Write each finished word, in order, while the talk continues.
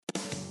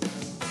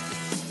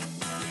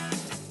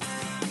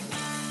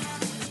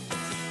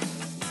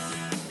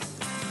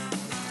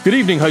Good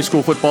evening, high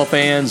school football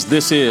fans.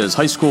 This is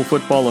High School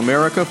Football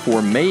America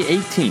for May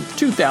 18th,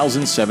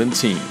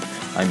 2017.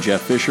 I'm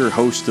Jeff Fisher,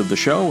 host of the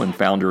show and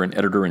founder and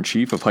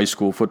editor-in-chief of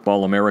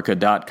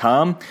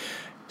highschoolfootballamerica.com.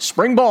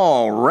 Spring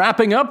ball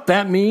wrapping up.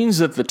 That means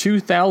that the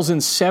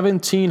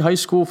 2017 high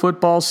school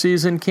football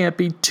season can't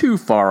be too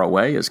far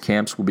away, as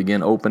camps will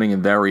begin opening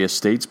in various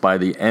states by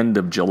the end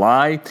of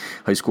July.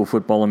 High School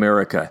Football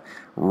America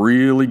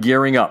really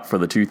gearing up for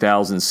the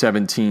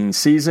 2017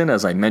 season.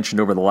 As I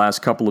mentioned over the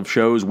last couple of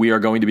shows, we are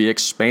going to be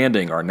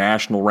expanding our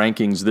national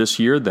rankings this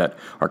year that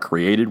are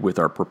created with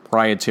our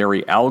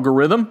proprietary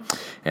algorithm.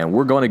 And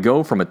we're going to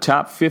go from a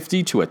top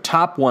 50 to a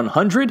top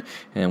 100.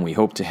 And we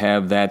hope to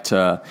have that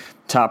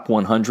top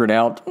 100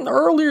 out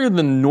earlier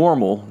than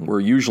normal.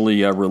 We're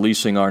usually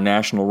releasing our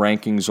national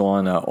rankings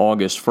on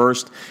August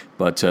 1st,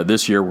 but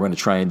this year we're going to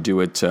try and do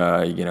it,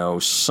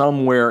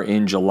 somewhere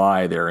in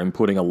July there, and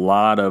putting a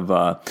lot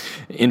of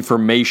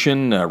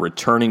information,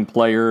 returning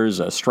players,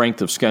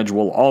 strength of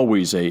schedule,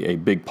 always a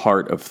big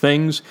part of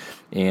things.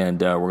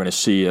 And we're going to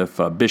see if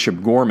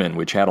Bishop Gorman,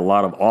 which had a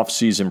lot of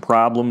off-season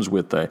problems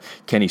with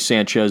Kenny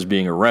Sanchez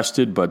being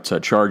arrested,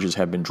 but charges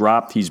have been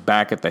dropped. He's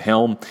back at the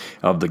helm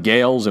of the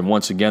Gales, and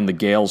once again,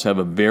 the Gales have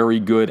a very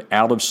good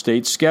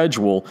out-of-state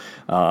schedule,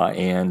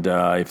 and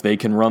if they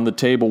can run the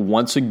table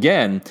once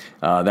again,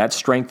 that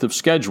strength of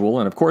schedule,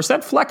 and of course,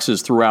 that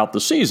flexes throughout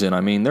the season. I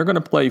mean, they're going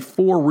to play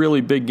 4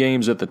 really big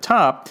games at the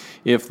top.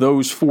 If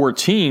those 4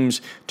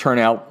 teams turn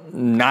out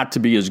not to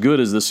be as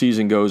good as the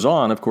season goes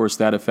on, of course,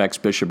 that affects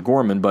Bishop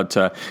Gorman, but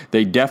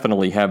they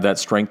definitely have that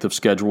strength of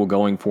schedule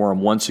going for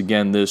them once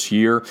again this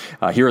year.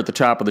 Here at the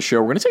top of the show,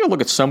 we're going to take a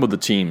look at some of the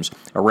teams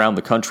around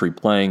the country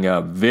playing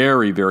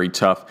very, very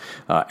tough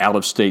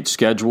out-of-state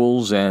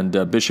schedules,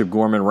 and Bishop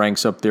Gorman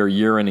ranks up there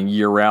year in and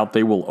year out.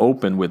 They will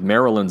open with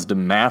Maryland's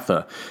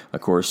DeMatha.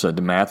 Of course,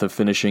 DeMatha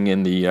finishing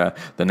in the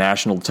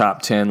national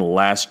top 10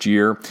 last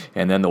year,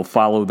 and then they'll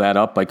follow that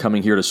up by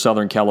coming here to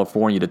Southern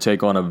California to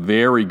take on a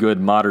very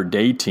good modern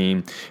day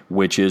team,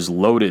 which is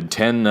loaded.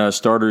 10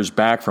 starters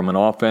back from an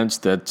offense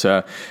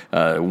that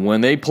when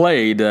they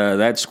played,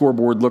 that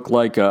scoreboard looked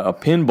like a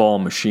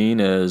pinball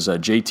machine, as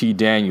JT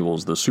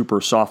Daniels, the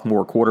super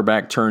sophomore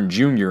quarterback turned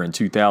junior in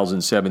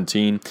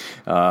 2017,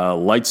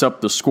 lights up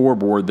the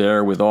scoreboard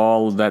there with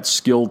all of that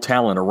skilled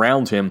talent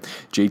around him.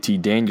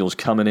 JT Daniels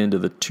coming into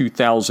the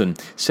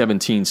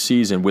 2017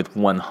 season with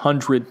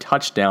 100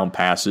 touchdown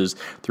passes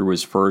through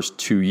his first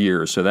 2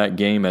 years. So that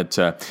game at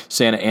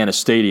Santa Ana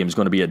Stadium is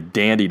going to be a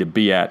dandy to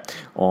be at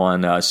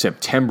on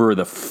September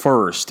the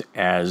 1st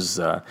as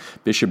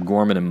Bishop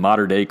Gorman and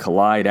Mater Dei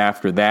collide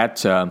after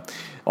that.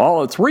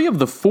 All 3 of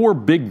the 4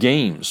 big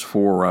games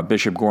for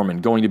Bishop Gorman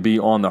going to be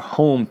on the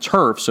home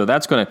turf, so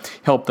that's going to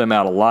help them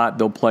out a lot.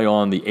 They'll play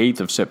on the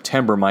 8th of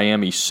September,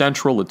 Miami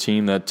Central, a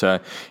team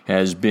that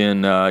has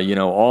been,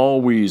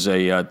 always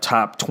a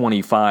top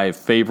 25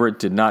 favorite.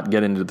 Did not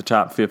get into the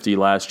top 50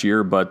 last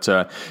year, but,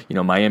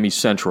 Miami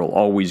Central,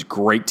 always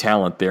great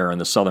talent there in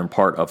the southern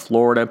part of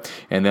Florida.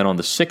 And then on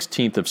the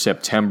 16th of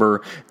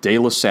September, De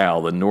La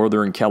Salle, the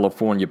Northern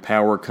California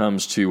power,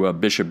 comes to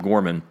Bishop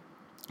Gorman.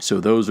 So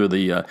those are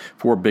the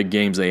 4 big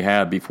games they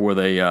have before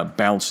they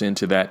bounce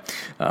into that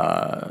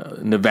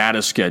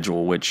Nevada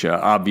schedule, which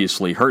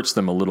obviously hurts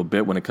them a little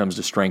bit when it comes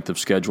to strength of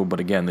schedule. But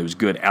again, those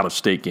good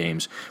out-of-state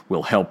games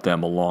will help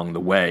them along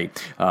the way.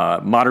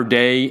 Mater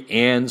Dei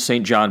and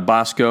St. John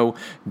Bosco,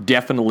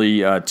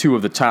 definitely 2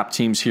 of the top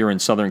teams here in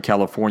Southern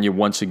California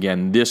once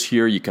again this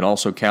year. You can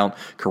also count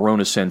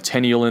Corona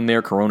Centennial in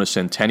there. Corona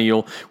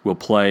Centennial will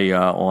play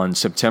on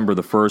September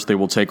the 1st. They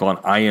will take on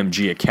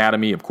IMG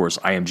Academy. Of course,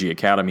 IMG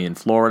Academy in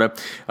Florida.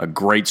 A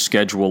great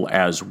schedule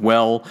as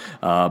well.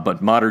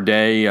 But Mater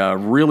Dei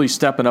really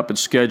stepping up its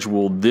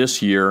schedule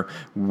this year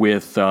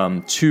with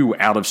 2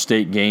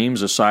 out-of-state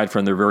games, aside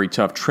from their very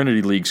tough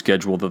Trinity League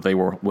schedule that they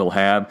will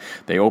have.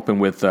 They open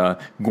with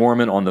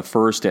Gorman on the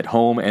 1st at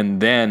home, and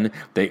then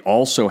they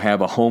also have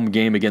a home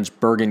game against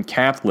Bergen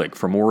Catholic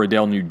from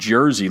Oradell, New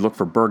Jersey. Look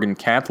for Bergen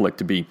Catholic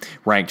to be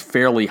ranked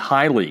fairly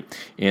highly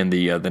in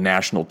the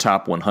national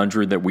top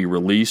 100 that we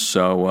release.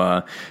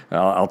 So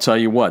I'll tell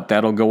you what,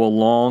 that'll go a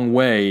long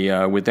way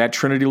with that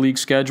Trinity League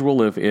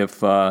schedule. If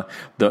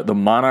the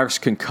Monarchs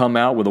can come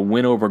out with a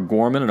win over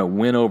Gorman and a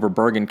win over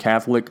Bergen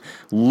Catholic,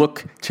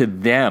 look to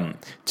them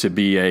to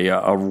be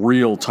a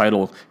real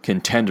title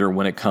contender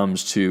when it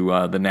comes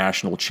to the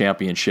national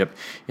championship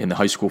in the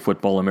High School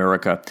Football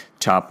America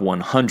Top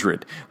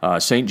 100.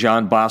 St.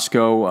 John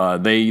Bosco,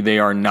 they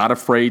are not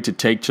afraid to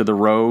take to the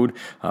road.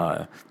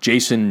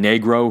 Jason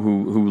Negro,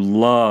 who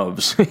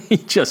loves, he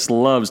just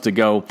loves to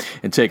go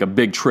and take a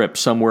big trip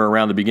somewhere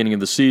around the beginning of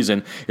the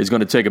season, is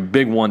going to take a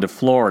big one to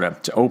Florida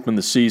to open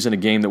the season, a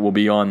game that will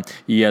be on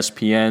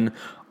ESPN.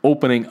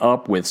 Opening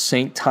up with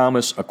St.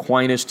 Thomas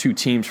Aquinas, 2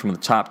 teams from the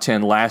top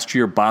 10 last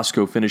year.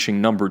 Bosco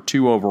finishing number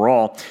 2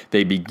 overall.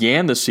 They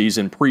began the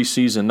season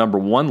preseason number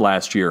 1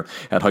 last year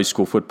at High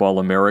School Football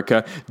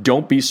America.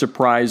 Don't be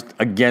surprised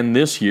again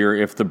this year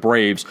if the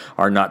Braves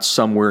are not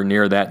somewhere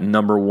near that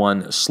number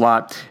 1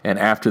 slot. And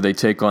after they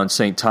take on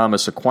St.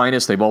 Thomas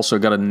Aquinas, they've also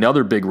got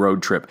another big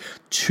road trip.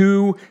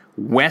 2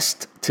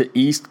 West to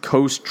East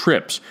Coast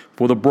trips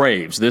for the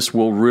Braves. This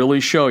will really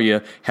show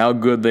you how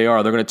good they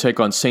are. They're going to take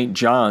on St.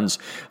 John's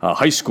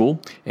High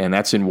School, and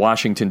that's in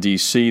Washington,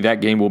 D.C. That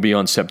game will be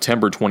on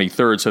September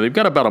 23rd, so they've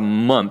got about a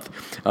month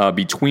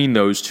between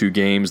those two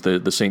games,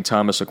 the St.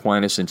 Thomas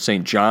Aquinas and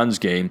St. John's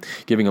game,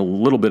 giving a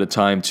little bit of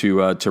time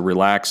to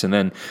relax, and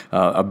then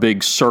a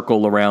big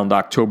circle around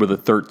October the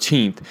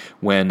 13th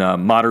when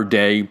Mater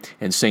Dei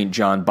and St.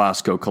 John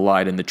Bosco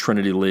collide in the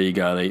Trinity League.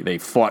 They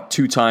fought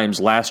 2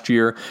 times last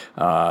year.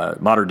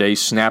 Mater Dei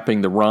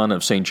snapping the run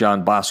of St.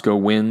 John Bosco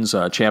wins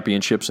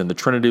championships in the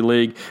Trinity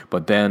League,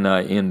 but then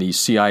in the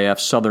CIF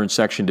Southern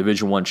Section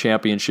Division I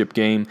championship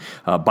game,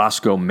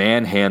 Bosco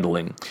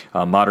manhandling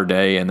Mater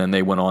Dei, and then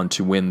they went on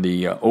to win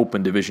the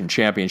Open Division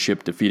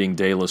championship, defeating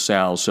De La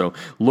Salle. So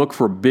look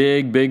for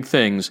big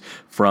things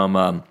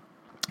from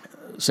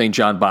St.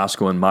 John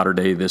Bosco and Mater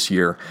Dei this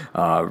year.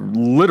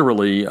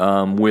 Literally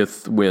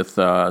with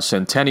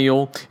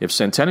Centennial. If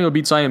Centennial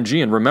beats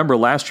IMG, and remember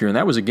last year, and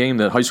that was a game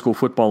that High School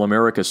Football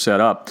America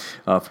set up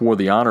for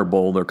the Honor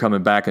Bowl. They're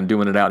coming back and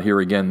doing it out here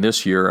again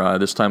this year.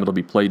 This time it'll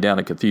be played down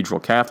at Cathedral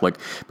Catholic.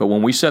 But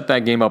when we set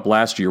that game up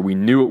last year, we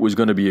knew it was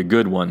going to be a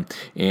good one.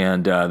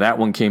 And that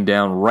one came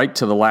down right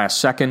to the last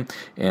second,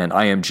 and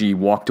IMG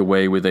walked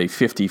away with a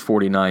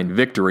 50-49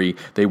 victory.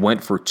 They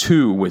went for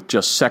 2 with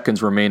just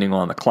seconds remaining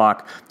on the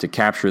clock to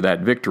capture that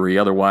victory.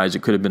 Otherwise,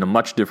 it could have been a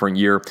much different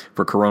year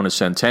for Corona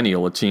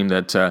Centennial, a team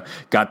that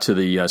got to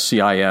the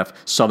CIF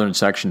Southern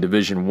Section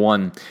Division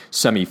I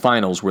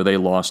semifinals where they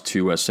lost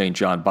to St.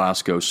 John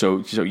Bosco.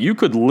 So you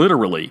could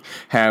literally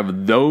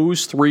have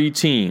those 3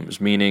 teams,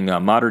 meaning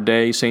Mater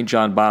Dei, St.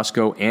 John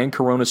Bosco, and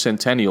Corona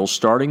Centennial,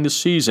 starting the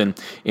season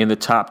in the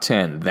top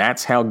 10.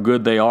 That's how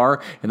good they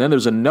are. And then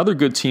there's another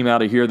good team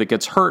out of here that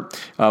gets hurt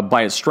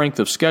by its strength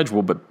of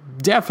schedule, but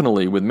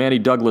definitely with Manny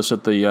Douglas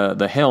at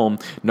the helm,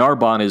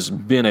 Narbonne has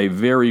been a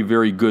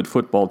very good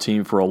football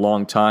team for a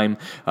long time.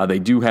 They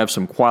do have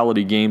some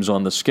quality games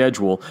on the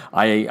schedule.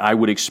 I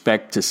would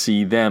expect to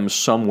see them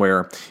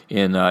somewhere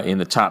in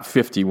the top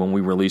 50 when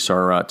we release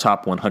our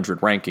top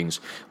 100 rankings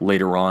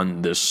later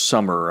on this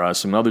summer.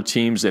 Some other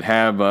teams that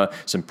have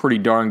some pretty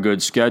darn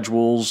good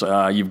schedules.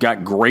 You've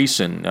got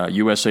Grayson,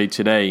 USA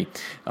Today.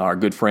 Our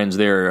good friends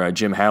there,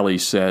 Jim Halley,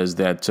 says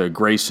that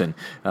Grayson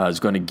is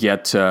going to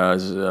get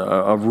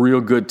a real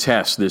good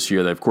test this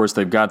year. Of course,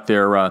 they've got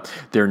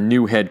their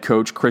new head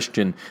coach,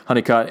 Christian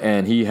Honeycutt,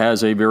 and he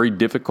has a very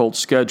difficult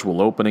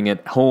schedule, opening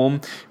at home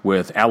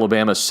with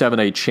Alabama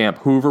 7A champ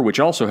Hoover, which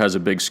also has a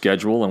big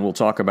schedule, and we'll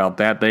talk about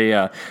that.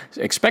 They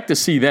expect to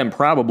see them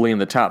probably in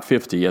the top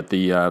 50 at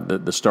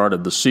the start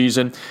of the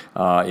season.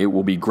 It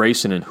will be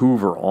Grayson and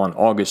Hoover on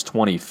August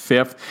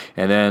 25th,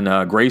 and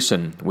then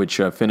Grayson,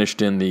 which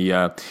finished in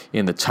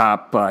the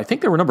top, I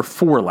think they were number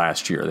 4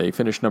 last year. They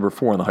finished number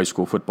 4 in the High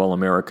School Football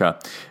America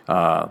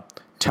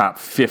top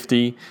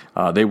 50.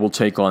 They will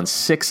take on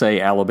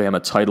 6A Alabama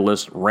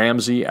titleist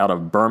Ramsey out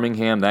of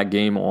Birmingham. That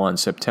game on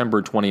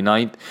September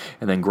 29th.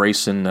 And then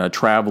Grayson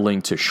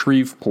traveling to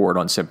Shreveport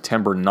on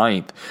September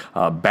 9th.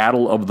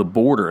 Battle of the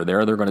Border.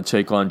 They're going to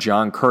take on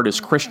John Curtis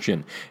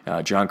Christian.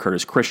 John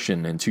Curtis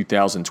Christian in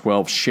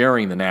 2012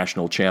 sharing the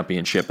national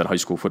championship at High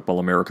School Football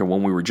America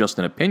when we were just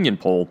an opinion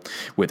poll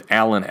with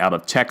Allen out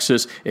of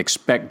Texas.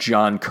 Expect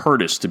John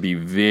Curtis to be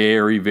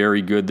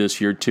very good this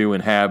year too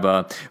and have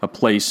a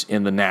place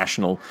in the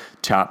national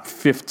top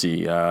 50.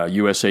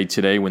 USA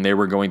Today, when they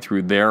were going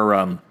through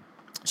their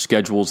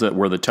schedules that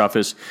were the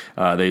toughest,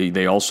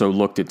 they also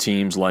looked at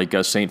teams like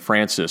St.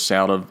 Francis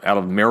out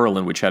of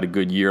Maryland, which had a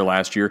good year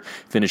last year,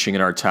 finishing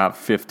in our top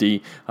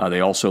 50.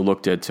 They also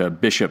looked at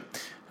Bishop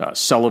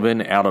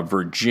Sullivan out of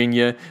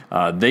Virginia.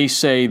 They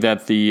say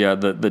that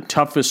the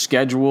toughest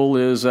schedule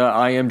is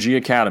IMG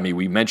Academy.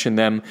 We mentioned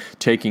them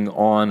taking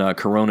on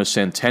Corona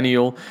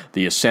Centennial.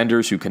 The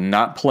Ascenders, who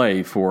cannot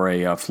play for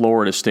a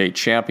Florida State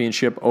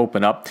championship,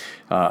 open up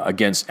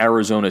against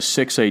Arizona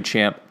 6A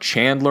champ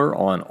Chandler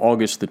on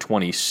August the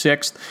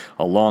 26th.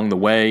 Along the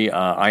way,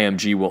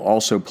 IMG will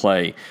also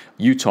play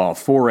Utah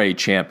 4A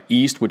champ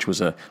East, which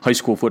was a High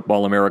School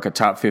Football America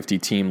top 50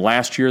 team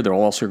last year. They're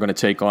also going to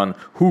take on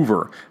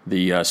Hoover,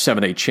 the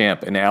 7A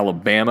champ in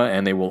Alabama,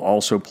 and they will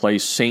also play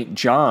St.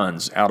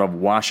 John's out of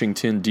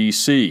Washington,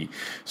 D.C.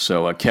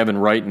 So Kevin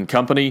Wright and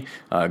company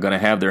going to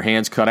have their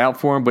hands cut out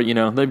for them, but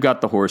they've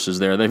got the horses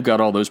there. They've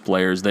got all those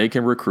players. They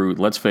can recruit.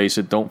 Let's face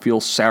it, don't feel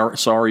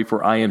sorry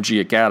for IMG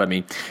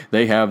Academy.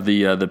 They have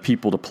the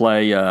people to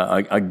play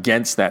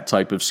against that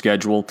type of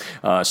schedule.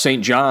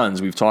 St.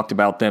 John's, we've talked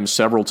about them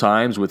several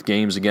times with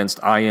games against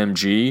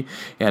IMG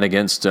and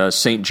against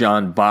St.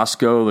 John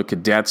Bosco. The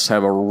Cadets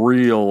have a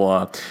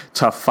real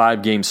tough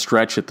 5-game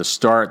stretch at the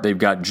start. They've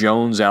got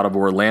Jones out of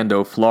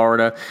Orlando,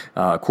 Florida.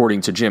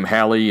 According to Jim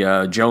Halley,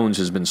 Jones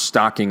has been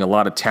stocking a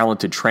lot of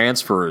talented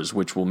transfers,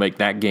 which will make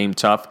that game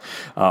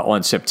tough.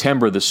 On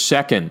September the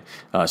 2nd,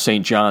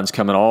 St. John's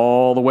coming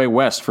all the way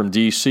west from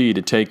D.C.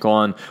 to take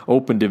on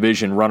Open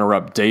Division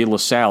runner-up De La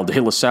Salle.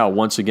 De La Salle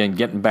once again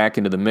getting back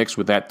into the mix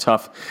with that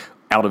tough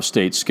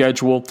out-of-state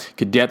schedule.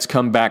 Cadets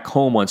come back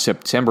home on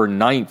September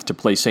 9th to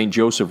play St.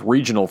 Joseph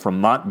Regional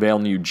from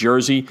Montvale, New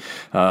Jersey.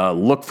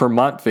 Look for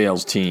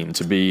Montvale's team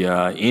to be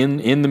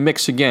in the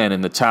mix again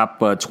in the top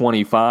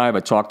 25. I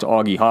talked to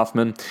Augie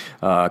Hoffman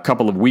a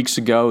couple of weeks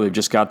ago. They've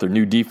just got their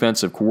new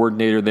defensive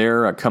coordinator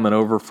there coming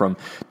over from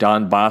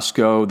Don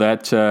Bosco.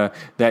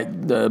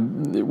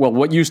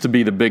 What used to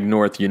be the Big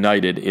North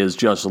United is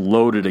just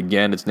loaded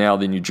again. It's now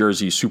the New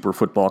Jersey Super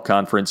Football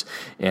Conference,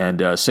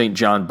 and St.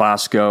 John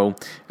Bosco,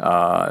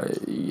 Don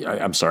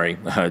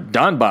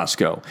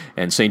Bosco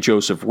and St.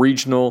 Joseph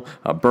Regional,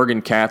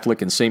 Bergen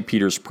Catholic, and St.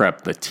 Peter's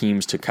Prep, the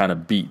teams to kind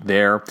of beat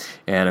there.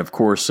 And, of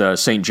course,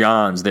 St.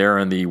 John's there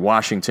in the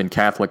Washington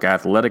Catholic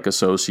Athletic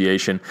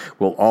Association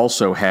will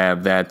also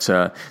have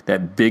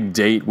that big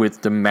date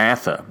with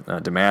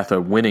DeMatha.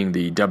 DeMatha winning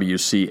the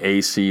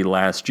WCAC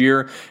last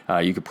year.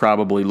 You could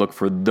probably look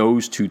for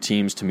those two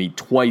teams to meet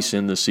twice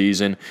in the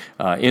season,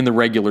 in the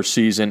regular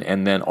season,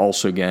 and then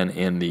also again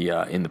in the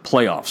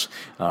playoffs.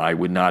 I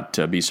would not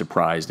be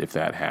surprised if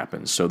that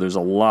happens. So there's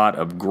a lot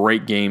of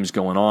great games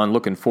going on.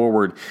 Looking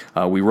forward,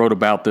 we wrote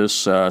about this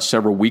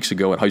several weeks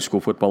ago at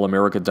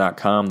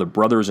highschoolfootballamerica.com. The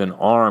Brothers in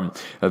Arm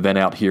event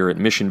out here at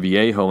Mission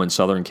Viejo in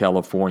Southern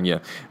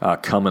California,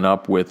 coming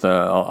up with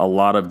a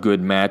lot of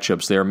good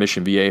matchups there.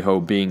 Mission Viejo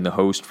being the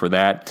host for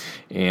that,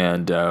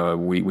 and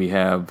we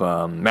have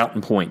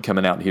Mountain Point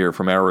coming out here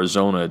from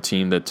Arizona, a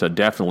team that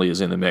definitely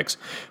is in the mix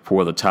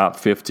for the top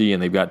 50,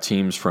 and they've got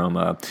teams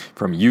from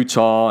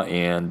Utah,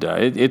 and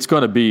it's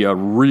going to be a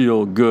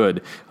real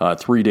good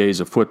 3 days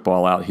of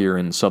football out here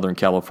in Southern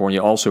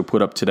California. Also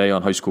put up today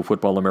on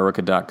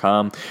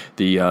highschoolfootballamerica.com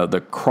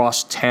the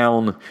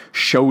Crosstown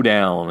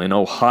Showdown in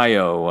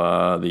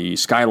Ohio, the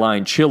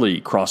Skyline Chili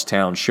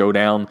Crosstown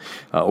Showdown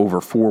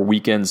over 4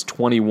 weekends,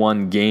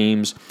 21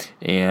 games,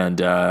 and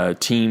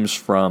teams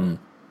from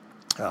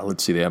they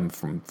have them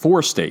from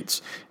 4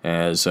 states,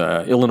 as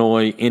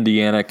Illinois,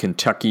 Indiana,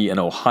 Kentucky, and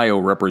Ohio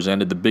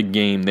represented. The big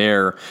game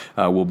there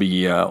will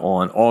be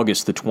on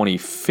August the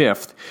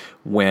 25th,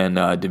 when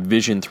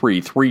Division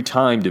III,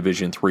 3-time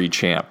Division III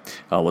champ,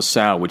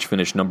 LaSalle, which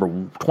finished number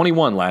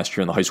 21 last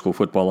year in the High School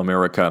Football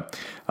America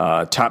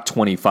top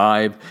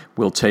 25,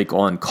 will take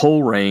on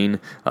Colerain.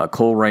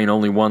 Colerain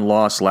only one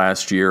loss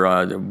last year.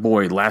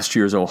 Last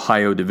year's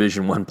Ohio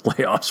Division I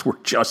playoffs were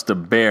just a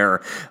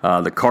bear.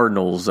 The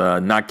Cardinals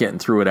not getting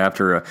through it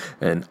after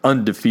an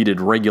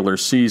undefeated regular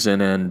season,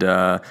 and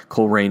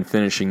Colerain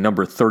finishing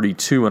number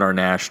 32 in our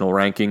national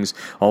rankings.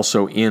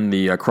 Also in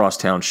the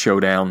Crosstown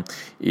Showdown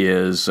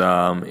is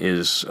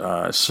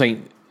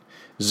St.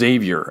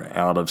 Xavier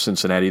out of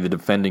Cincinnati, the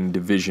defending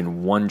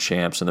Division I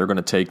champs, and they're going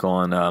to take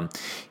on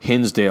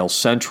Hinsdale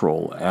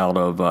Central out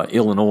of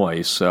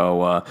Illinois.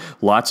 So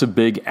lots of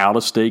big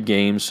out-of-state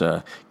games.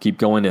 Keep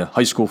going to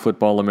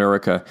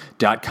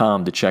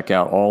highschoolfootballamerica.com to check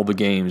out all the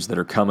games that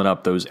are coming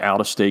up. Those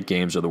out-of-state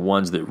games are the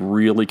ones that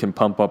really can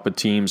pump up a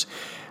team's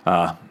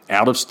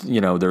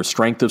their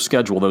strength of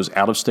schedule. Those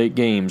out-of-state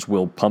games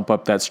will pump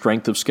up that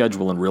strength of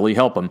schedule and really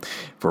help them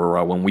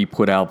for when we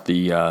put out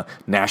the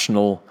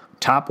national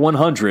top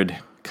 100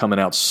 coming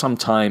out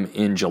sometime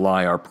in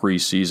July, our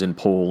preseason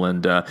poll.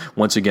 And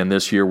once again,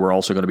 this year, we're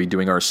also going to be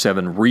doing our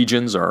 7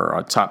 regions,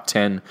 our top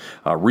 10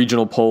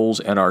 regional polls,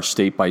 and our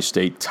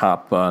state-by-state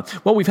top.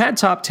 We've had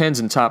top 10s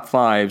and top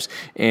 5s,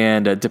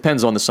 and it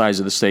depends on the size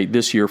of the state.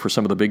 This year, for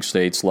some of the big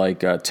states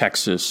like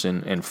Texas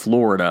and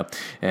Florida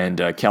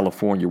and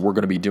California, we're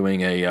going to be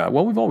doing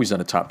we've always done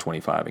a top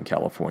 25 in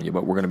California,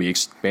 but we're going to be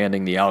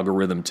expanding the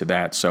algorithm to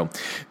that. So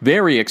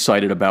very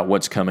excited about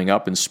what's coming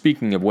up. And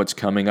speaking of what's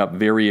coming up,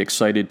 very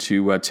excited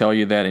to tell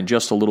you that in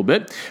just a little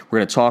bit. We're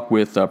going to talk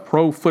with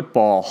Pro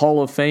Football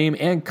Hall of Fame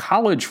and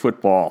College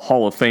Football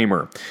Hall of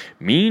Famer,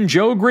 Mean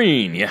Joe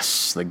Greene.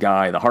 Yes, the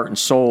guy, the heart and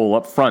soul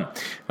up front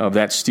of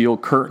that steel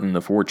curtain,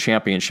 the 4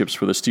 championships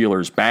for the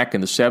Steelers back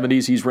in the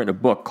 70s. He's written a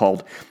book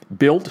called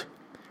Built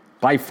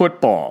by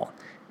Football.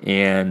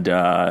 And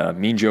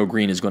Mean Joe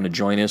Greene is going to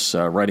join us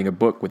writing a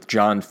book with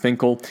John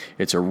Finkel.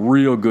 It's a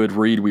real good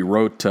read. We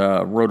wrote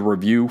a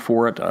review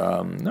for it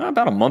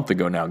about a month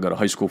ago now. Go to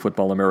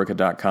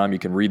highschoolfootballamerica.com. You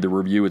can read the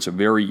review. It's a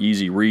very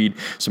easy read.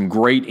 Some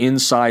great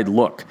inside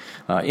looks,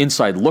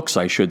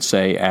 I should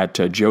say, at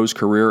Joe's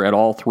career at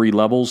all 3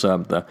 levels.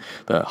 The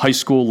high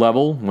school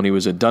level, when he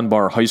was at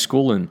Dunbar High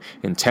School in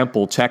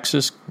Temple,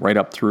 Texas, right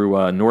up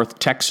through North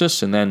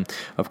Texas. And then,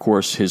 of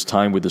course, his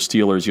time with the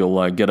Steelers.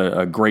 You'll get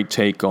a great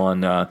take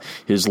on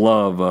his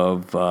love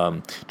of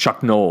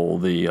Chuck Noll,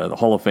 the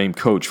Hall of Fame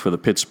coach for the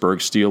Pittsburgh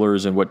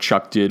Steelers, and what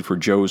Chuck did for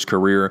Joe's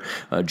career.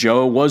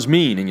 Joe was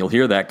mean, and you'll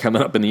hear that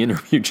coming up in the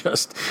interview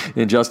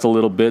in just a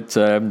little bit.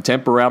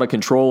 Temper out of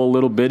control a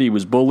little bit. He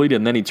was bullied,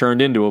 and then he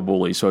turned into a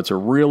bully. So it's a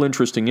real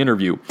interesting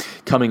interview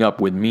coming up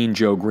with Mean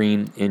Joe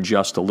Greene in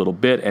just a little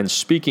bit. And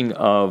speaking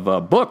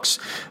of books,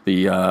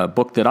 the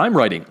book that I'm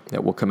writing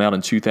that will come out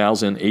in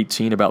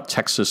 2018 about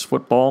Texas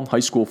football, high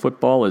school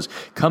football, is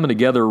coming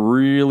together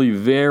really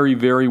very,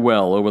 very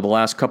well over the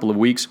last couple of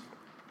weeks.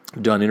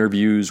 done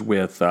interviews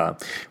with,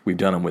 we've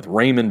done them with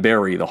Raymond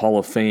Berry, the Hall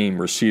of Fame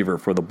receiver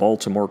for the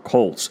Baltimore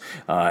Colts,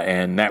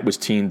 and that was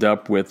teamed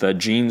up with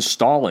Gene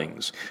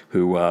Stallings,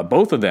 who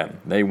both of them,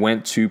 they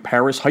went to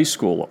Paris High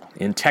School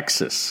in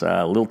Texas,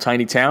 a little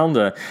tiny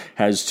town,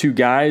 has two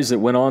guys that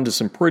went on to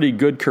some pretty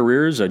good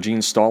careers,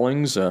 Gene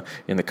Stallings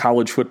in the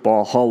College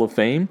Football Hall of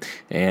Fame,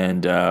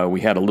 and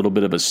we had a little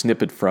bit of a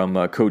snippet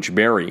from Coach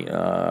Berry.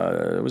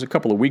 It was a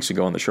couple of weeks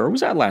ago on the show, or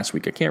was that last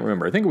week? I can't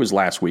remember. I think it was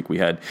last week we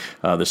had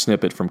the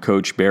snippet from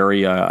Coach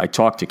Berry. I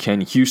talked to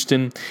Ken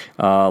Houston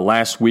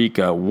last week.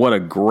 What a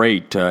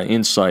great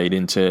insight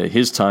into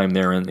his time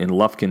there in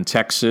Lufkin,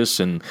 Texas,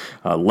 and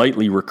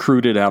lightly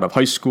recruited out of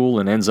high school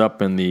and ends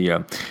up in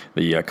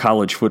the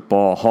College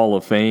Football Hall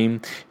of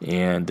Fame.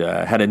 And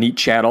had a neat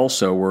chat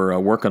also. We're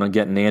working on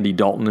getting Andy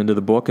Dalton into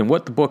the book. And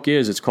what the book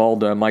is, it's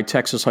called My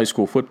Texas High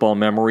School Football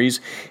Memories,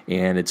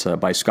 and it's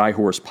by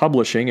Skyhorse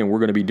Publishing. And we're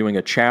going to be doing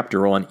a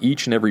chapter on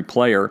each and every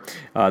player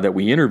that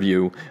we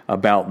interview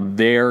about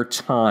their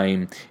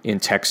time in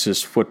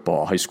Texas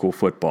football, high school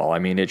football. I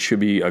mean, it should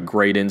be a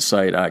great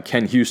insight.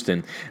 Ken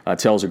Houston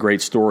tells a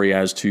great story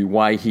as to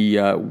why he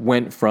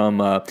went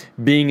from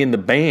being in the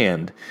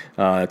band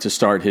to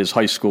start his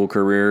high school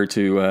career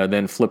to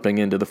then flipping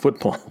into the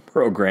football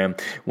program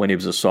when he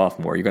was a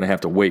sophomore. You're going to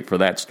have to wait for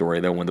that story,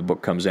 though, when the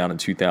book comes out in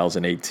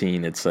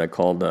 2018. It's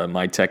called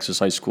My Texas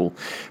High School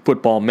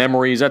Football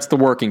Memories. That's the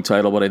working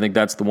title, but I think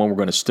that's the one we're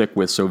going to stick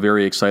with, so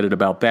very excited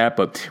about that.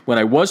 But when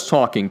I was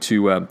talking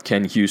to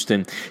Ken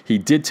Houston, he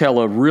did tell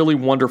a really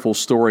wonderful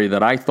story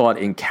that I thought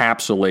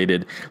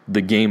encapsulated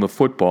the game of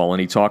football,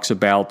 and he talks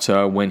about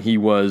when he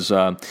was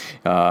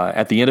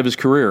at the end of his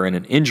career and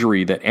an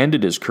injury that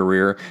ended his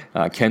career.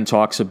 Ken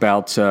talks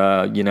about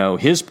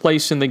his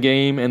place in the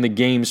game and the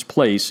game's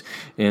place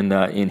in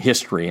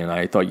history, and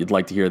I thought you'd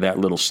like to hear that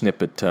little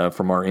snippet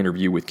from our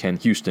interview with Ken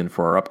Houston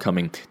for our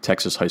upcoming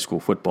Texas high school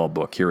football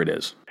book. Here it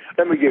is.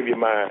 Let me give you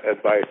my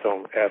advice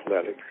on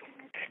athletics.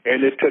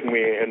 And it took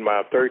me, in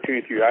my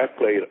 13th year, I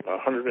played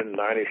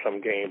 190-some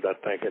games, I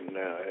think, and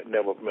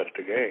never missed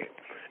a game.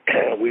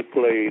 We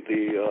played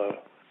the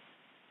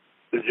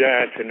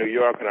Giants in New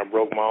York, and I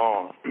broke my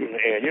arm.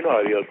 And you know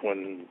how it is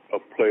when a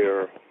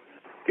player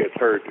gets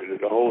hurt,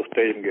 the whole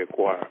stadium gets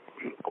quiet.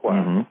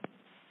 Mm-hmm.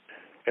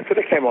 And so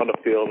they came on the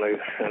field,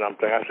 and I'm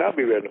thinking, I said, I'll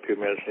be ready in a few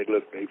minutes. And he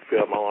looked, and he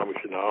felt my arm. He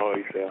said, no.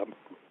 He said,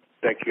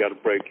 I think you got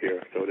a break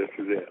here, so this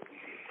is it.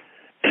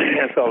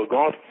 And so I was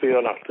going to the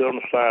field, and I stood on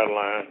the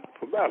sideline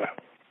for about,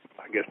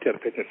 10 or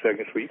 15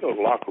 seconds, so you go to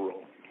the locker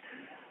room.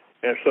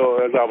 And so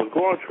as I was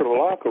going to the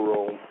locker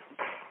room,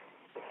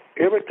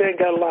 everything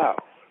got loud.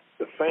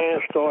 The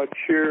fans started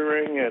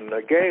cheering, and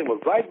the game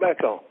was right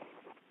back on.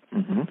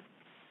 Mm-hmm.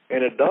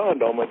 And it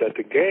dawned on me that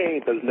the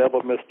game has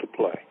never missed a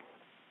play.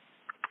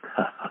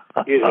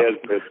 It has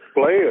missed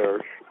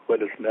players,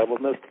 but it's never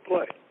missed a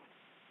play.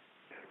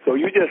 So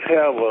you just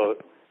have a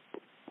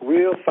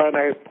real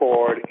finite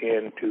part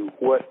into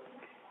what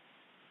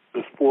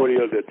the sport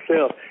is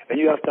itself, and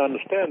you have to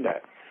understand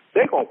that.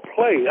 They're going to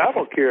play. I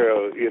don't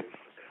care if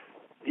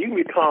you can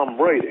be Tom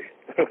Brady,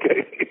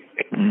 okay,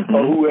 mm-hmm.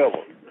 or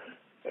whoever.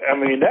 I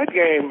mean, that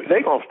game,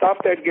 they're going to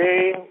stop that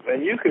game,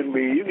 and you can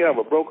have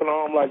a broken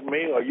arm like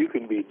me, or you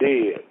can be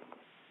dead.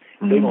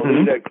 Mm-hmm. They're going to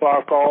leave that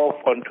clock off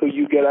until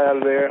you get out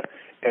of there,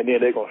 and then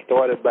they're going to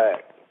start it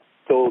back.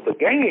 So the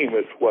game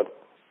is what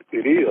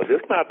it is.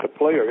 It's not the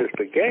player, it's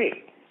the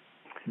game.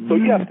 So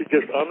you have to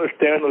just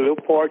understand the little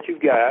part you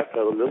got,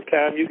 the little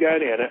time you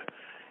got in it,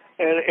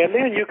 and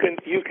then you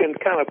can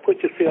kind of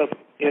put yourself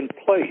in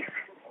place,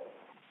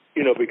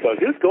 because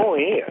it's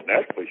going in,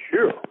 that's for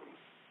sure.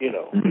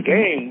 The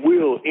game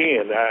will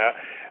end.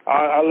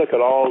 I look at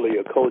all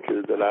the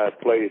coaches that I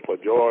played for,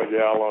 George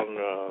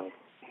Allen.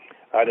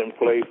 I didn't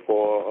play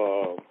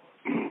for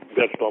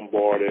Vince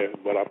Lombardi,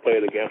 but I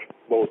played against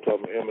both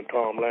of them, him and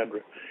Tom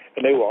Landry,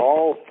 and they were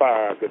all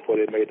fired before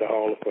they made the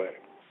Hall of Fame.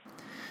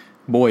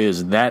 Boy,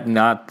 is that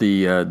not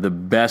the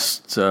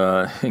best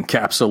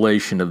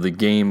encapsulation of the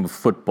game of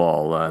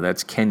football.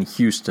 That's Ken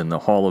Houston, the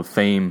Hall of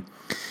Fame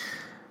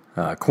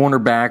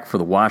cornerback for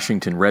the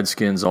Washington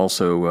Redskins,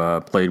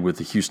 also played with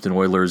the Houston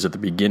Oilers at the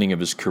beginning of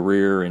his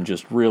career, and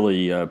just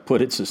really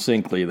put it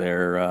succinctly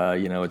there.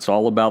 It's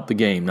all about the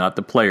game, not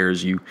the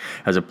players. You,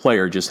 as a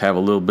player, just have a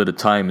little bit of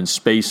time and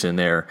space in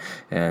there,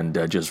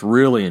 and just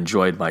really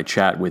enjoyed my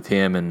chat with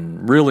him,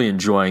 and really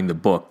enjoying the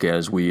book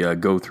as we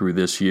go through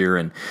this year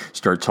and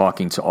start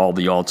talking to all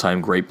the all-time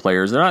great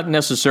players. They're not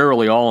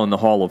necessarily all in the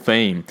Hall of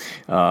Fame.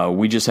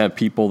 We just have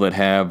people that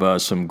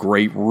have some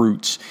great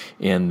roots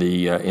in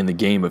the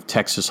game of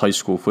Texas high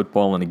school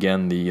football, and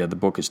again, the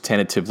book is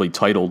tentatively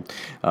titled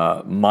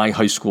My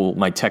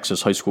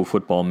Texas High School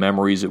Football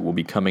Memories. It will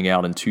be coming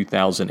out in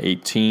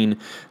 2018.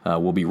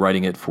 We'll be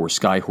writing it for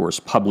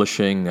Skyhorse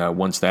Publishing.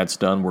 Once that's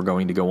done, we're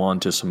going to go on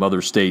to some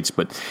other states,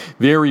 but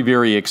very,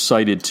 very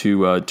excited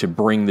to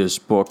bring this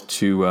book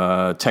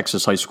to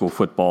Texas high school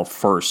football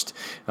first.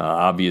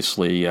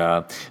 Obviously,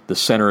 the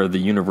center of the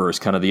universe,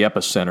 kind of the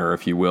epicenter,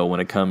 if you will, when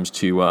it comes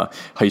to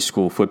high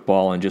school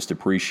football, and just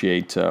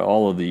appreciate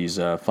all of these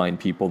fine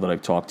people people that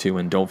I've talked to.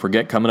 And don't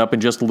forget, coming up in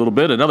just a little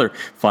bit, another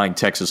fine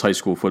Texas high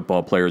school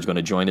football player is going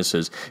to join us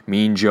as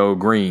Mean Joe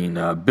Greene.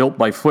 Built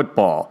by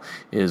Football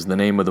is the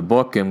name of the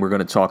book, and we're going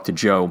to talk to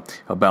Joe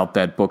about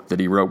that book that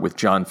he wrote with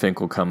John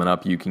Finkel coming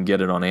up. You can get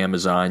it on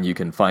Amazon. You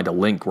can find a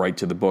link right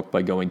to the book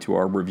by going to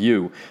our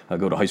review.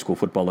 Go to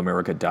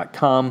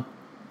highschoolfootballamerica.com.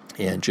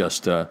 And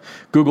just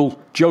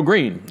Google Joe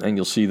Greene, and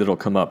you'll see that it'll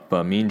come up.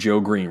 Mean Joe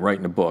Greene,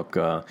 writing a book,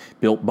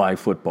 Built by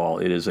Football.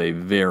 It is a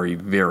very,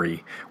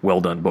 very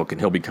well-done book,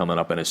 and he'll be coming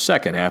up in a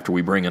second after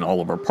we bring in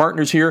all of our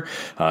partners here.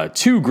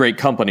 Two great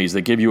companies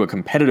that give you a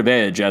competitive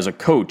edge as a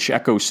coach,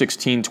 Echo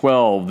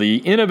 1612. The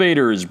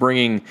Innovators,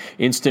 bringing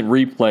instant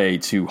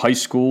replay to high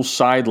school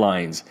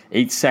sidelines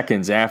 8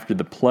 seconds after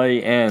the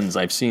play ends.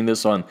 I've seen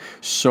this on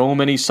so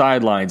many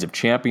sidelines of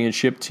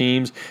championship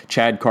teams.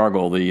 Chad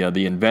Cargill,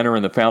 the inventor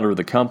and the founder of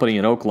the company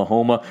in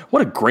Oklahoma.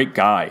 What a great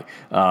guy.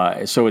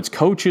 So it's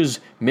coaches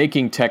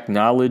making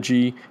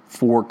technology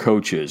for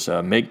coaches.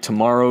 Make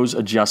tomorrow's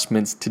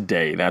adjustments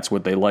today. That's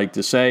what they like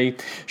to say.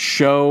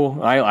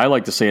 I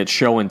like to say it's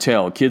show and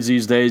tell. Kids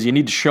these days, you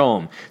need to show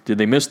them. Did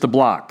they miss the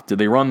block? Did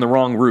they run the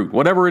wrong route?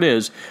 Whatever it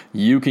is,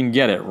 you can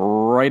get it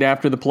right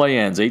after the play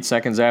ends, 8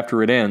 seconds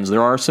after it ends.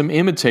 There are some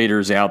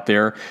imitators out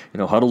there.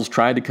 Huddle's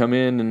tried to come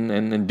in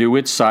and do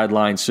its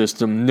sideline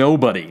system.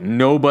 Nobody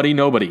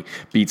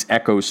beats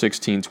Echo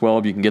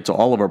 1612. You can get to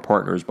all of our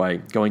partners by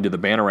going to the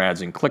banner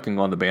ads and clicking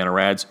on the banner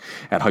ads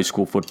at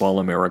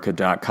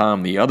highschoolfootballamerica.com.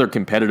 The other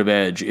competitive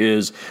edge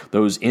is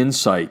those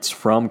insights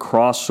from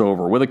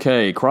Crossover with a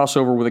K,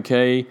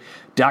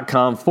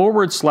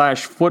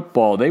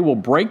 crossoverwithak.com/football. They will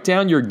break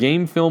down your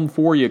game film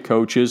for you,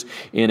 coaches,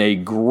 in a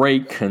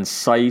great,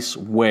 concise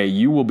way.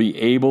 You will be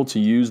able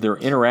to use their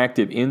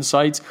interactive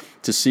insights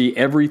to see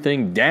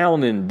everything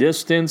down in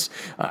distance.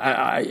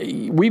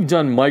 We've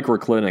done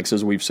microclinics,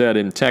 as we've said,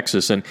 in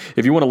Texas, and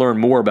if you want to learn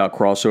more about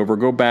Crossover,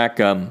 go back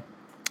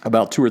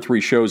about 2 or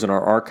 3 shows in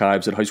our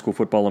archives at High School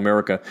Football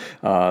America.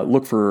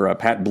 Look for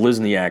Pat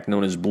Blizniak,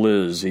 known as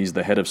Blizz. He's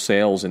the head of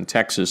sales in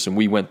Texas, and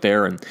we went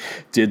there and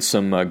did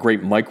some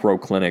great micro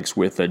clinics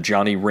with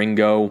Johnny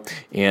Ringo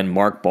and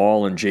Mark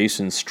Ball and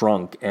Jason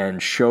Strunk,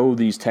 and show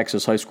these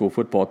Texas high school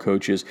football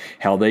coaches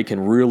how they can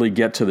really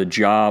get to the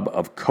job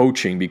of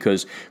coaching,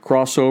 because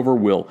Crossover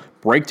will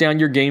break down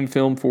your game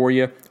film for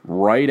you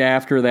right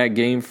after that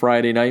game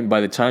Friday night. And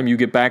by the time you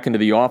get back into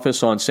the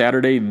office on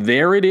Saturday,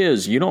 there it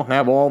is. You don't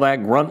have all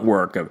that grunt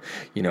work of,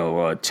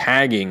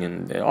 tagging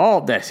and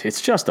all that.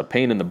 It's just a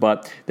pain in the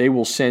butt. They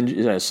will save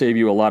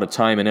you a lot of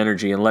time and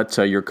energy and let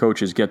your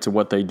coaches get to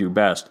what they do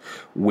best,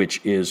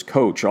 which is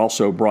coach.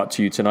 Also brought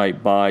to you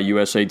tonight by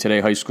USA Today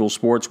High School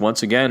Sports.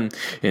 Once again,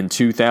 in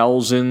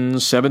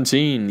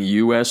 2017,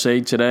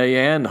 USA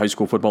Today and High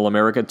School Football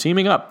America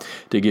teaming up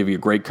to give you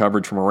great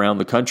coverage from around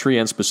the country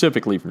and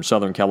specifically from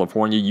Southern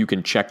California. You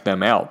can check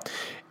them out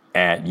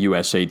at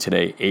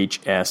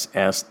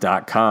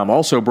usatodayhss.com.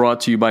 Also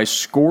brought to you by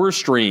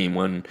ScoreStream.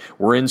 When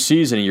we're in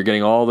season and you're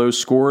getting all those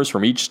scores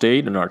from each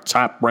state and our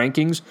top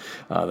rankings,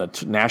 the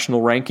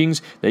national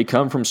rankings, they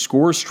come from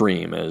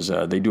ScoreStream, as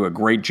they do a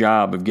great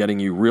job of getting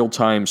you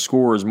real-time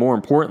scores. More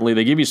importantly,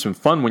 they give you some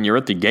fun when you're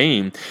at the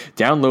game.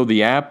 Download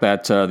the app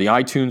at the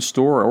iTunes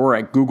Store or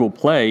at Google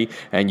Play,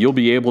 and you'll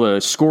be able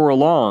to score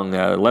along.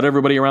 Let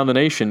everybody around the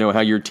nation know how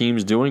your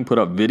team's doing, put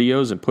up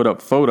videos and put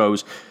up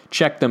photos.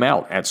 Check them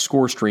out at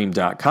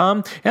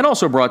scorestream.com. And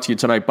also brought to you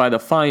tonight by the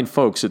fine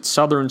folks at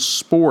Southern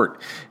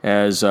Sport.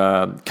 As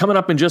coming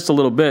up in just a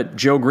little bit,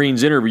 Joe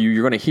Greene's interview,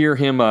 you're going to hear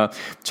him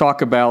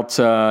talk about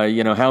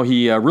how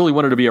he really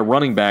wanted to be a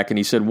running back. And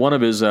he said one of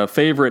his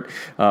favorite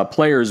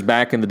players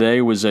back in the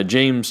day was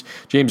James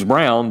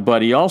Brown.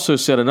 But he also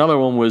said another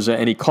one was,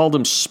 and he called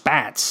him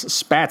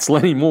Spats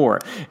Lenny Moore.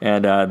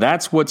 And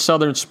that's what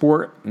Southern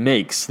Sport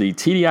makes. The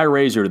TDI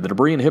razor, the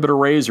debris inhibitor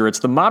razor. It's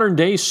the modern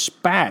day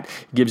spat.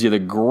 It gives you the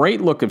great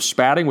look of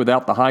spatting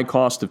without the high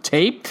cost of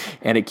tape,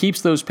 and it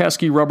keeps those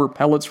pesky rubber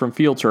pellets from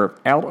field turf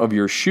out of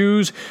your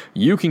shoes.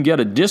 You can get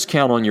a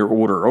discount on your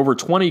order. Over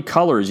 20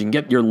 colors. You can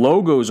get your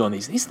logos on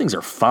these. These things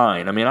are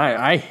fine. I mean,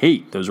 I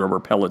hate those rubber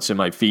pellets in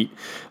my feet,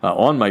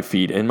 on my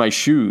feet, in my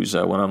shoes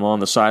when I'm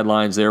on the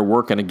sidelines there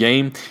working a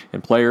game.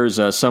 And players,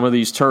 some of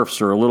these turfs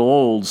are a little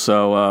old,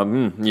 so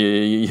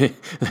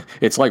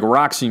it's like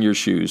rocks in your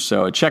shoes.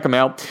 So check them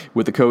out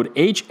with the code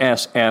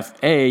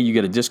HSFA. You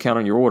get a discount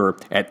on your order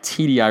at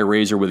TDI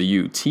Razor with a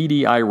U,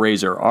 TDI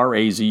Razor,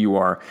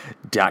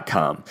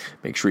 RAZUR.com.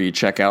 Make sure you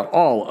check out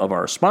all of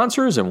our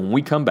sponsors, and when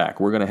we come back,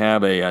 we're going to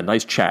have a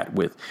nice chat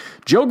with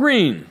Joe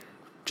Greene.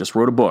 Just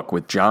wrote a book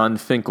with John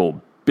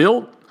Finkel,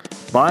 Built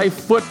by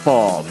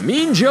Football.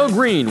 Mean Joe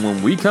Greene.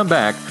 When we come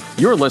back,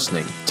 you're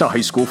listening to High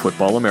School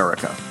Football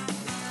America.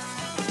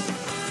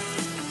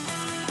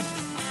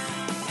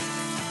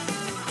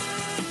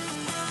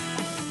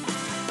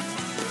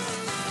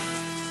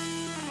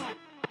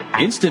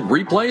 Instant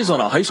replays on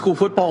a high school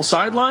football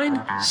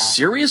sideline?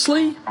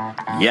 Seriously?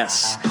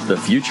 Yes, the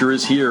future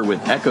is here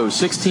with Echo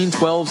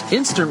 1612's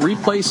Instant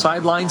Replay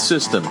Sideline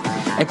System.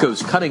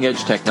 Echo's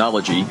cutting-edge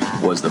technology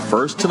was the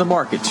first to the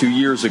market 2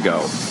 years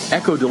ago.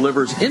 Echo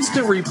delivers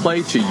instant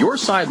replay to your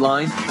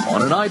sideline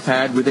on an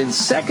iPad within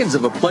seconds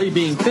of a play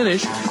being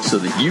finished so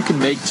that you can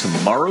make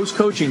tomorrow's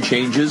coaching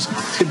changes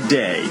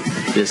today.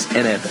 This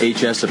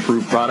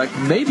NFHS-approved product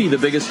may be the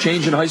biggest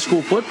change in high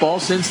school football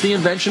since the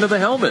invention of the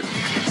helmet.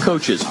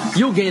 Coaches,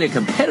 you'll gain a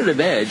competitive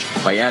edge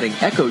by adding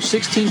Echo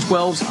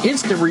 1612's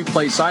Instant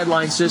Replay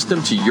Sideline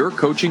System to your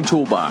coaching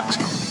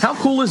toolbox. How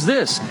cool is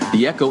this?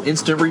 The Echo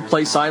Instant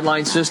Replay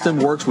Sideline System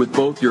works with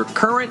both your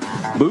current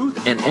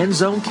booth and end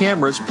zone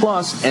cameras,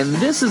 plus, and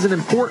this is an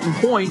important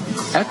point,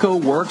 Echo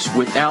works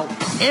without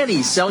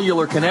any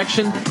cellular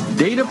connection,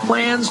 data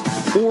plans,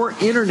 or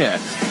internet.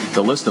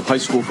 The list of high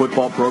school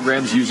football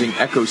programs using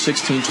Echo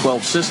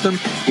 1612 system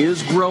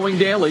is growing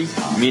daily,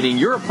 meaning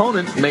your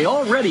opponent may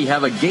already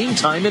have a game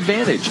time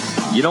advantage.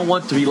 You don't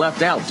want to be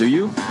left out, do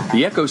you?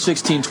 The Echo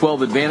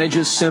 1612 advantage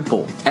is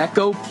simple.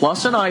 Echo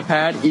plus an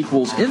iPad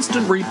equals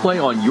instant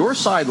replay on your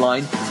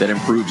sideline that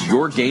improves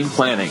your game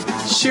planning.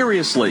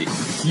 Seriously,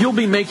 you'll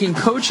be making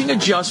coaching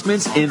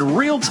adjustments in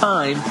real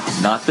time,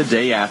 not the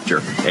day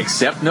after.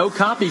 Except no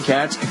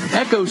copycats,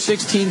 Echo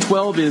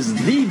 1612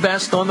 is the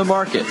best on the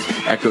market.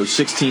 Echo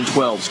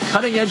 1612's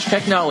cutting-edge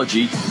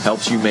technology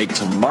helps you make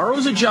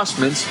tomorrow's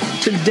adjustments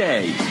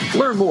today.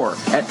 Learn more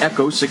at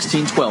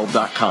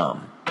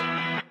echo1612.com.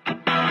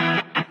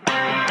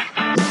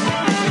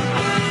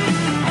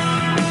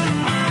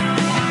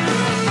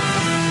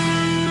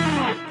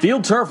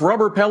 Field turf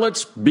rubber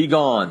pellets, be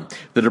gone.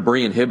 The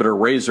Debris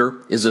Inhibitor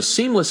Razor is a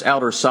seamless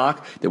outer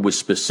sock that was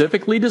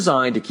specifically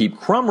designed to keep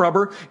crumb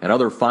rubber and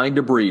other fine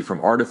debris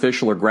from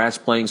artificial or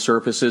grass-playing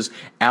surfaces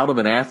out of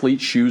an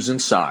athlete's shoes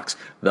and socks,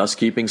 thus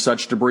keeping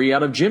such debris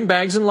out of gym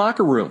bags and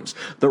locker rooms.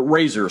 The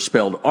Razor,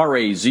 spelled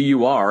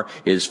R-A-Z-U-R,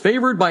 is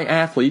favored by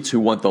athletes who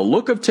want the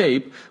look of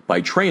tape, by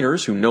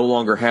trainers who no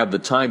longer have the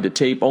time to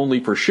tape only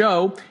for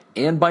show,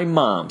 and by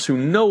moms who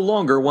no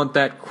longer want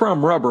that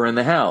crumb rubber in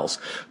the house.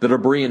 The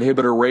Debris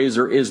Inhibitor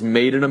Razor is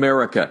made in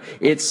America.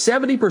 It's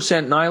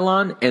 70%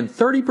 nylon and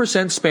 30%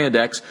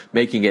 spandex,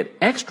 making it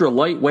extra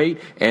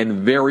lightweight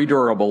and very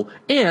durable,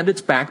 and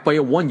it's backed by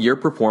a 1-year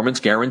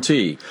performance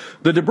guarantee.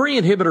 The Debris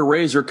Inhibitor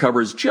Razor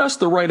covers just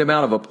the right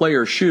amount of a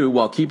player's shoe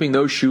while keeping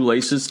those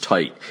shoelaces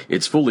tight.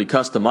 It's fully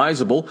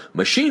customizable,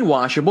 machine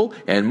washable,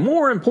 and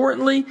more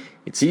importantly,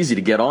 it's easy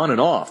to get on and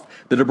off.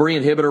 The Debris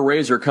Inhibitor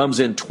Razor comes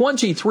in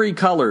 23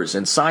 colors,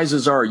 and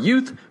sizes are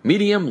youth,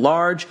 medium,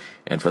 large,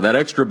 and for that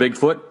extra big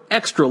foot,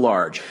 extra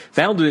large.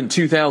 Founded in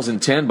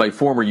 2010 by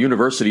former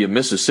University of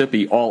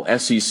Mississippi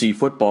All-SEC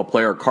football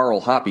player Carl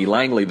Hoppy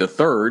Langley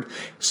III,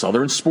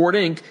 Southern Sport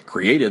Inc.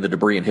 created the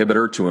Debris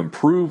Inhibitor to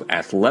improve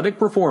athletic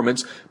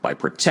performance by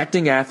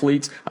protecting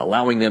athletes,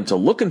 allowing them to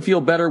look and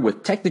feel better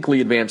with technically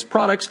advanced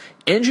products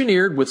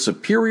engineered with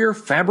superior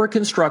fabric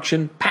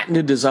construction,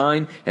 patented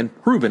design,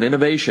 and proven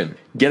innovation.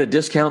 Get a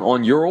discount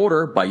on your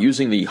order by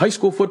using the High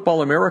School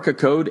Football America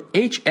code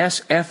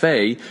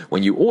HSFA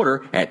when you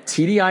order at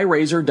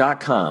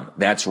TDIRazor.com.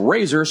 That's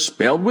razor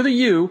spelled with a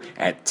U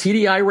at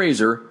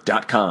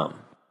TDIRazor.com.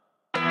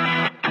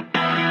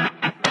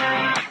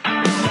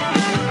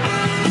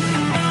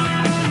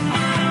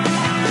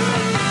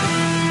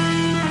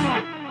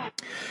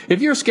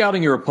 If you're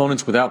scouting your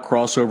opponents without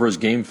Crossover's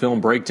game film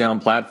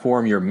breakdown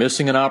platform, you're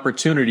missing an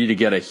opportunity to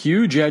get a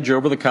huge edge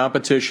over the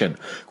competition.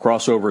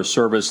 Crossover's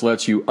service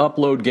lets you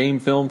upload game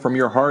film from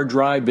your hard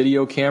drive,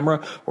 video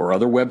camera, or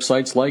other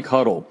websites like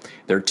Huddle.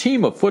 Their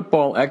team of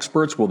football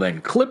experts will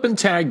then clip and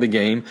tag the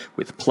game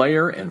with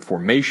player and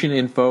formation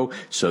info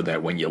so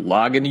that when you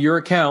log into your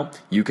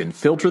account, you can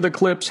filter the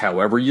clips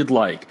however you'd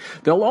like.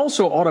 They'll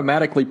also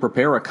automatically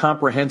prepare a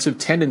comprehensive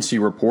tendency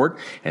report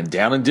and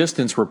down and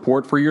distance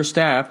report for your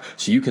staff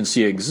so you can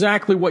see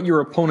exactly what your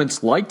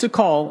opponents like to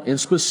call in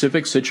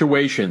specific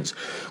situations.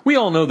 We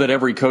all know that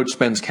every coach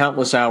spends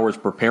countless hours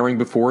preparing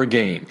before a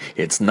game.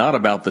 It's not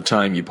about the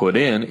time you put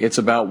in, it's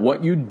about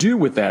what you do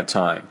with that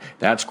time.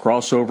 That's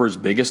Crossover's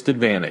biggest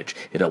advantage.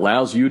 It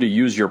allows you to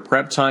use your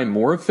prep time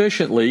more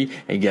efficiently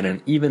and get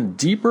an even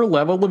deeper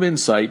level of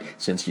insight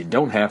since you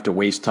don't have to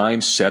waste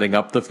time setting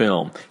up the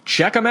film.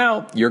 Check them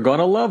out. You're going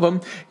to love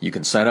them. You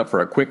can sign up for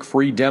a quick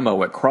free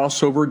demo at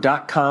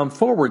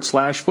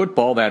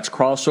crossover.com/football. That's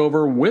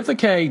crossover.com/football.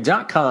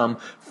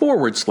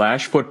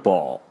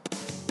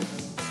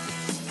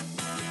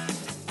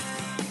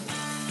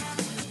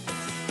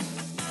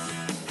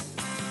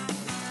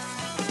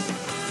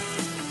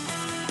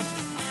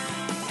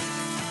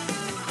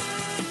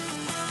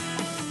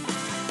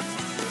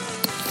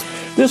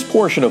 This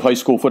portion of High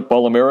School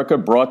Football America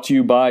brought to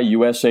you by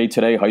USA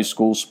Today High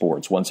School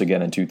Sports. Once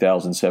again in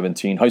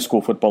 2017, High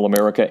School Football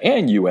America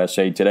and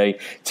USA Today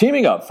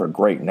teaming up for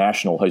great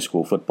national high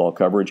school football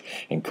coverage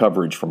and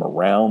coverage from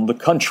around the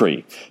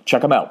country.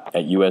 Check them out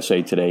at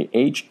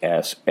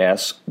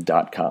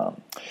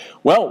usatodayhss.com.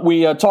 Well,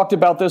 we talked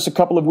about this a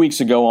couple of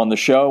weeks ago on the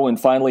show and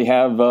finally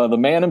have the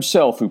man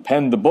himself who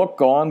penned the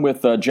book on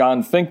with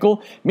John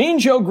Finkel. Mean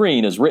Joe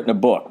Greene has written a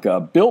book,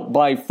 Built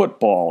by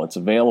Football. It's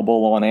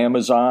available on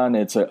Amazon.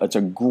 It's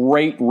a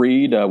great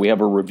read. We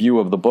have a review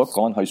of the book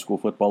on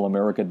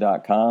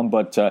highschoolfootballamerica.com.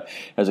 But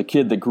as a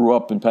kid that grew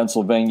up in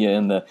Pennsylvania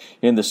in the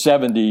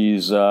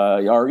 70s,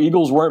 our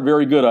Eagles weren't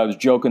very good. I was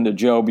joking to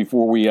Joe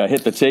before we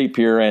hit the tape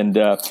here, and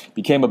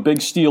became a big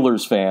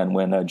Steelers fan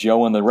when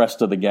Joe and the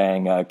rest of the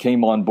gang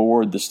came on board.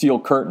 The Steel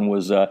Curtain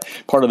was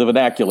part of the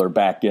vernacular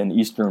back in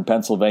eastern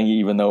Pennsylvania,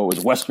 even though it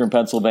was western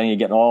Pennsylvania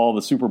getting all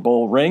the Super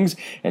Bowl rings.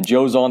 And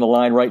Joe's on the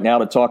line right now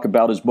to talk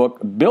about his book,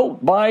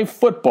 Built by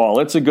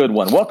Football. It's a good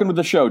one. Welcome to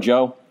the show,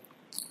 Joe.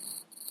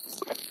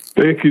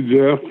 Thank you,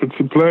 Jeff. It's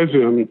a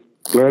pleasure. I'm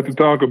glad to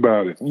talk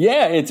about it.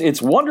 Yeah,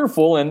 it's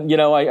wonderful. And,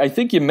 I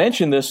think you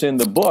mentioned this in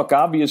the book.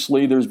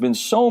 Obviously, there's been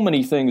so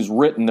many things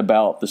written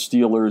about the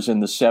Steelers in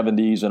the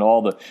 70s and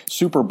all the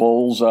Super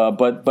Bowls,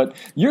 but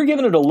you're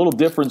giving it a little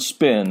different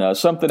spin,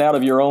 something out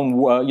of your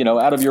own,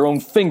 out of your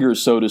own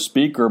fingers, so to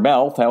speak, or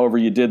mouth, however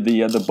you did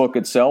the book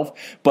itself.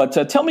 But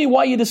tell me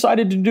why you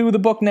decided to do the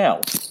book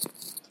now.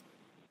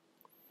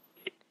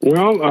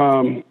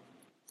 Well,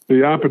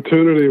 the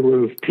opportunity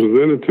was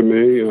presented to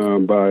me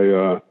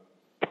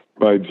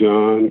by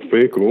John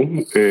Finkel,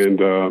 and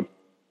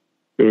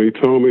he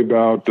told me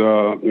about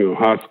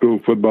high school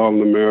football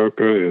in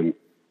America, and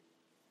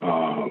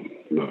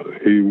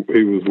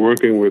he was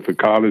working with the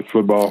College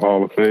Football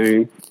Hall of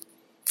Fame,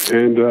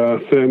 and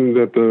saying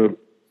that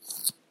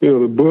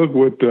the book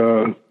would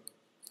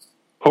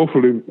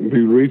hopefully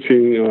be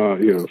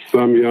reaching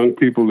some young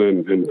people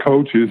and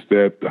coaches,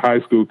 that high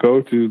school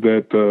coaches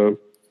that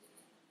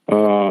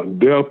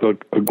dealt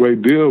a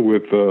great deal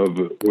with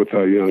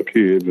our young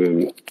kids.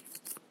 And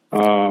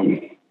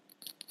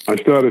I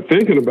started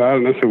thinking about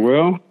it, and I said,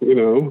 well,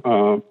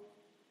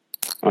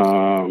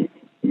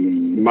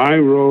 my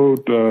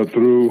road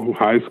through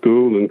high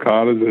school and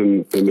college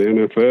and the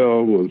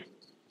NFL was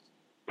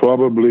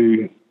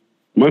probably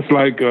much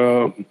like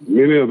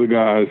many of the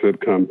guys that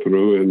come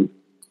through, and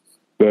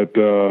that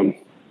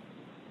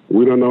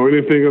we don't know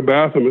anything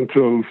about them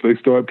until they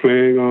start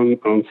playing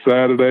on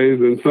Saturdays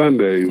and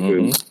Sundays.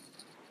 Mm-hmm.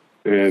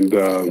 And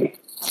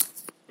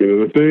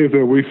the things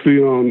that we see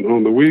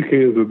on the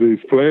weekends of these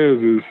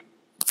players is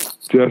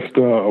just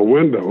a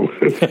window.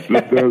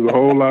 There's a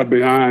whole lot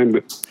behind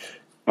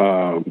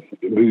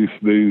these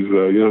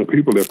young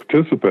people that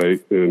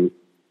participate. And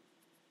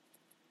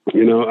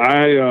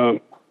I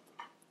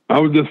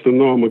was just a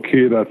normal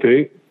kid, I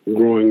think,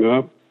 growing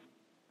up.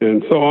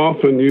 And so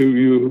often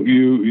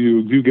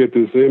you get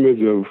this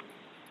image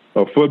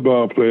of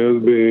football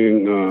players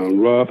being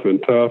rough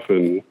and tough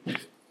and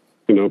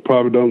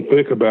probably don't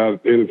think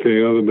about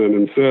anything other than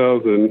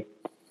themselves. And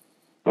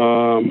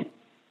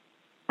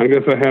I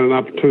guess I had an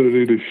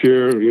opportunity to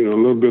share, a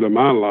little bit of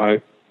my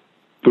life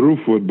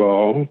through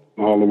football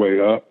all the way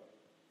up.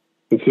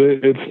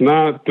 It's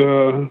not,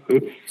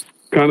 it's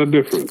kind of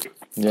different.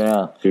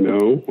 Yeah.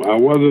 I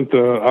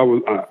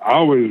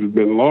always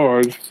been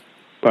large,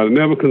 but I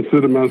never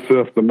considered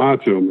myself the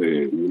macho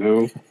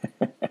man,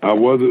 I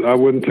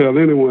wouldn't tell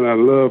anyone I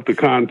love to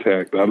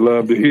contact. I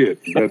love to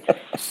hit.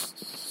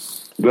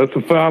 That's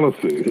a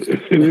fallacy.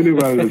 And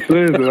anybody that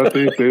says it, I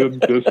think they're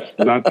just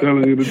not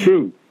telling you the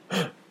truth.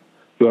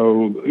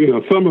 So,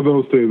 some of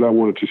those things I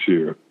wanted to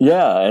share.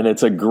 Yeah, and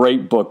it's a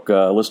great book,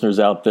 listeners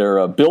out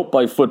there. Built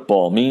by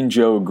Football, Mean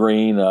Joe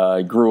Greene.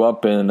 Grew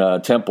up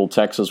in Temple,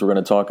 Texas. We're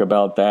going to talk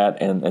about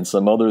that and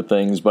some other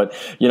things. But,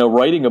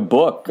 writing a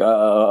book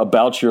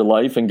about your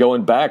life and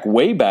going back,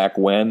 way back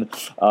when,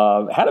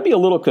 had to be a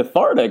little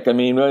cathartic. I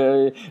mean,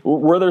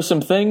 were there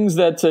some things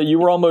that you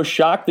were almost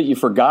shocked that you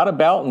forgot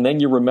about and then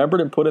you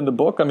remembered and put in the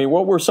book? I mean,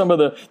 what were some of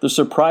the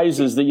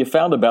surprises that you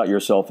found about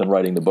yourself in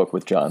writing the book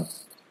with John?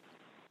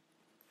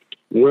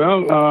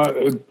 Well,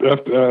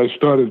 after I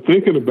started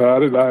thinking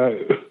about it,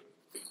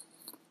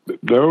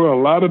 there were a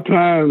lot of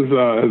times,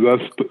 as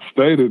I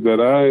stated,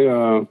 that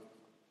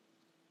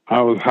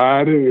I was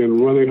hiding and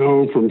running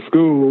home from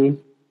school,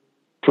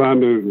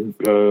 trying to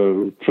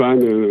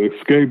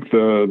escape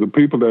the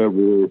people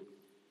that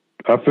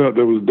I felt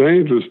that was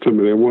dangerous to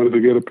me. They wanted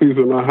to get a piece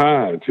of my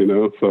hide,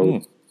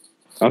 So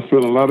I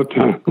spent a lot of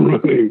time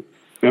running,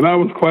 and I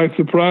was quite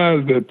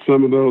surprised at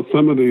some of the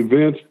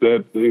events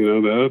that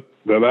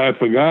that I had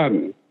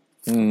forgotten.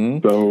 Mm-hmm.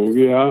 So,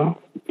 yeah.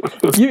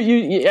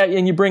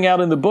 you bring out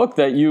in the book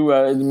that you,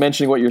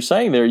 mentioning what you're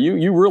saying there,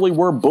 you really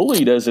were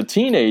bullied as a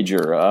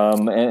teenager.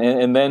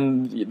 And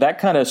then that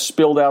kind of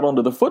spilled out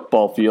onto the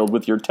football field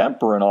with your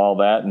temper and all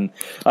that. And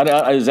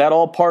is that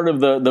all part of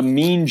the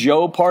Mean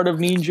Joe part of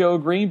Mean Joe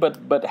Greene?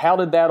 But how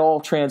did that all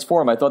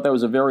transform? I thought that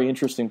was a very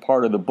interesting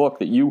part of the book,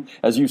 that you,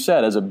 as you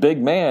said, as a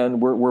big man,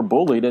 were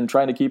bullied and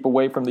trying to keep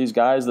away from these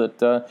guys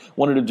that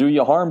wanted to do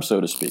you harm, so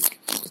to speak.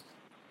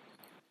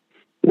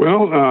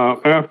 Well,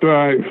 after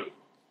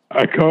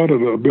I called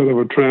it a bit of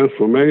a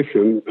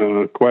transformation,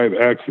 quite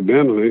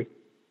accidentally,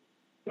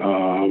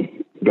 that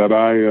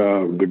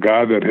the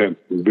guy that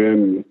had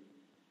been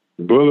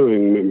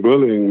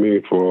bullying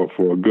me for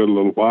a good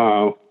little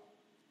while.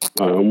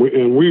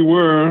 We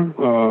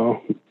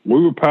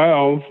were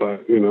pals,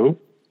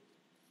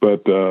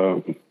 but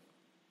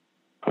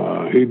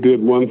he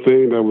did one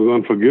thing that was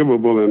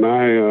unforgivable, and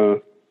I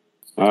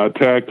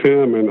attacked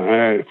him,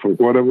 and for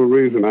whatever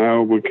reason, I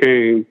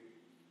overcame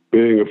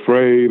being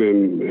afraid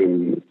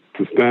and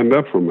to stand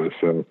up for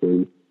myself.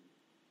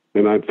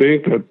 And I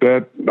think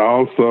that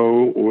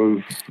also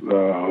was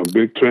a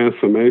big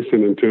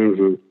transformation in terms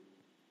of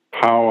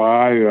how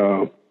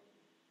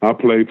I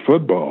played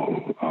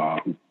football.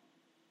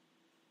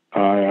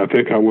 I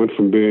think I went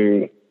from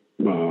being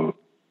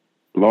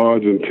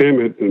large and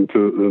timid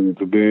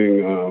into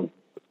being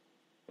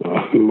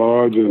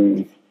large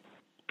and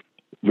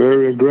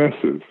very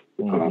aggressive.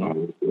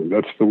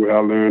 That's the way I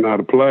learned how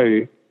to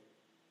play.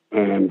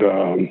 And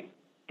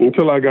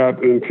until I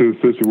got into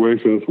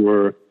situations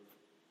where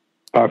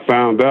I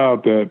found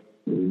out that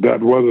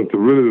wasn't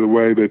really the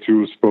way that you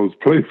were supposed to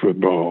play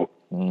football.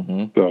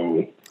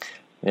 So.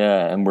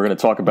 Yeah, and we're going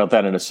to talk about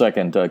that in a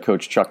second.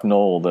 Coach Chuck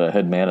Knoll, the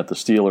head man at the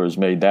Steelers,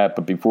 made that.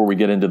 But before we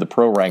get into the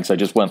pro ranks, I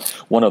just want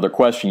one other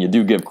question. You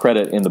do give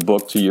credit in the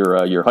book to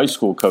your high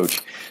school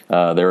coach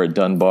there at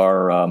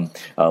Dunbar,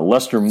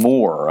 Lester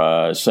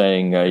Moore,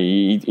 saying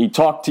he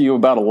talked to you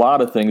about a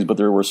lot of things, but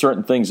there were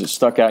certain things that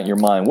stuck out in your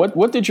mind.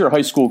 What did your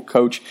high school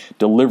coach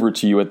deliver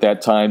to you at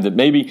that time that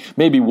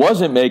maybe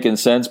wasn't making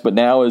sense, but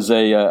now as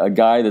a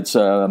guy that's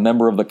a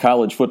member of the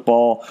College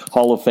Football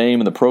Hall of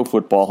Fame and the Pro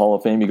Football Hall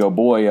of Fame, you go,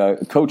 boy,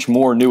 Coach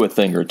Moore knew a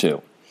thing or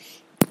two?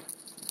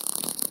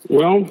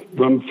 Well,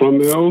 from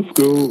the old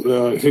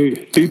school,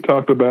 he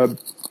talked about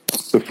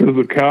the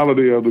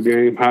physicality of the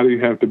game. How do you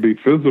have to be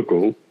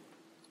physical?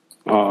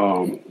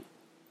 And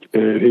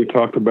he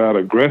talked about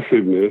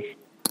aggressiveness.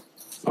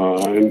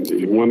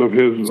 And one of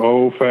his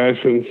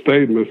old-fashioned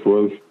statements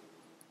was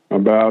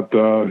about,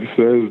 he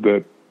says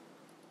that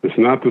it's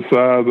not the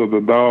size of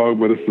the dog,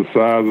 but it's the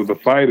size of the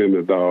fight in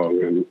the dog.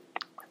 And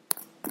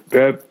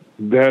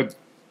that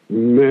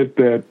meant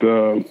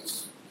that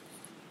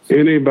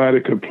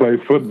anybody could play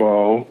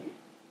football,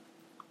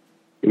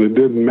 and it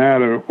didn't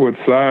matter what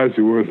size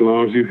you were as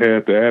long as you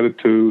had the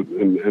attitude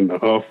and the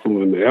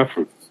hustle and the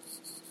effort.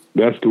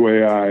 That's the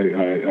way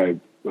I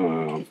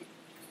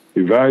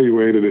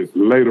evaluated it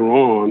later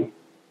on,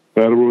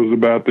 that it was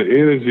about the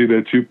energy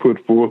that you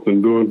put forth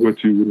in doing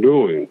what you were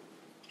doing.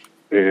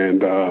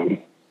 And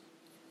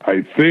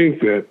I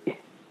think that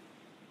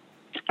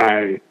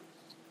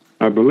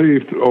I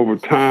believe over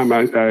time,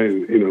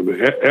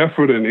 the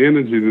effort and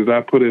energy that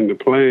I put into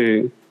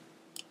playing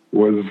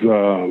was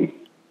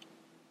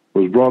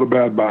brought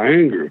about by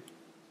anger,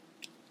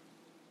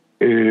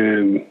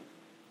 and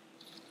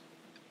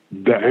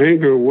the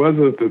anger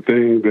wasn't the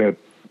thing that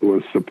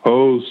was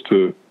supposed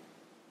to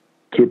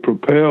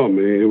propel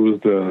me. It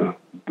was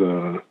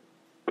the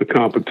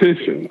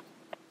competition,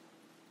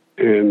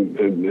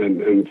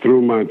 and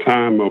through my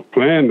time of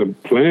playing the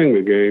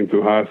game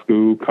through high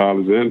school,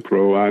 college, and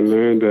pro, I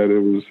learned that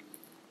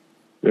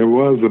it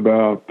was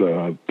about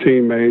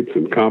teammates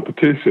and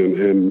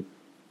competition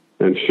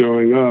and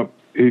showing up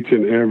each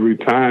and every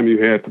time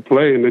you had to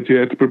play, and that you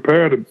had to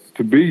prepare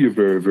to be your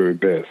very, very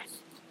best.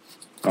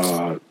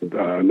 Not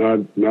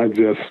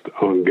just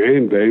on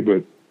game day,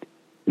 but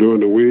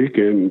during the week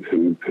and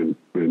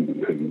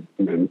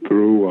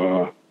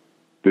through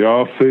the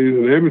off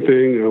season.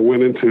 Everything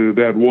went into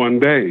that one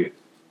day,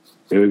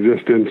 and it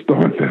just didn't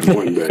start that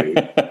one day.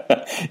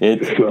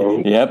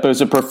 Yep, it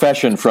was a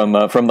profession from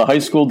the high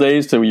school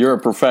days to you're a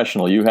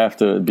professional. You have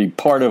to be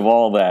part of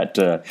all that.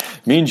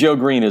 Mean Joe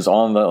Greene is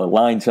on the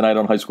line tonight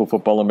on High School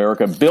Football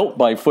America. Built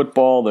by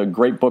Football, the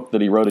great book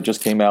that he wrote. It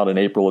just came out in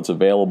April. It's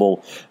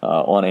available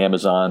on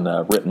Amazon,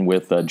 written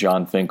with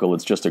John Finkel.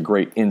 It's just a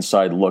great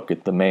inside look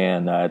at the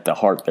man at the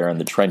heart there in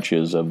the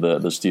trenches of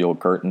the Steel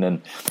Curtain.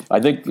 And I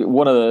think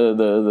one of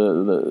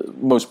the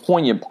most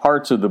poignant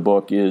parts of the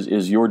book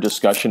is your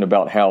discussion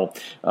about how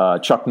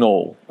Chuck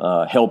Knoll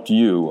helped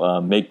you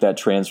make that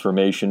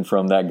transformation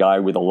from that guy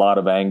with a lot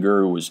of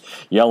anger who was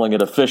yelling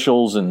at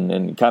officials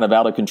and kind of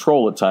out of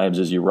control at times,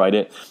 as you write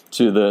it,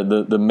 to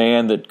the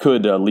man that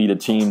could lead a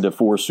team to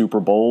 4 Super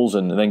Bowls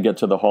and then get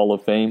to the Hall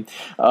of Fame.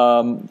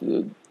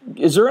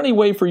 Is there any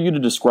way for you to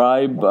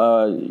describe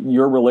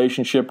your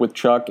relationship with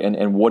Chuck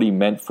and what he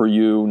meant for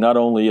you, not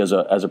only as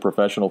a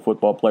professional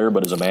football player,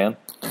 but as a man?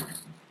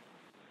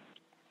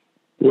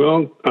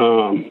 Well,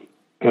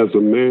 as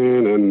a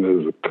man and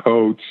as a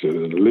coach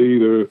and a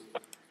leader,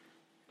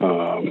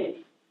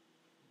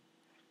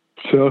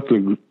 Chuck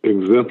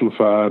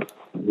exemplified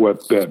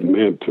what that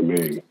meant to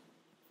me.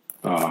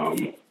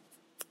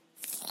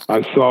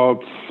 I saw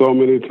it so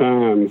many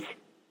times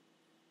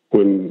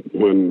when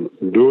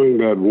during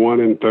that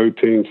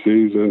 1-13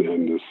 season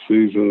and the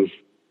seasons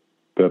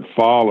that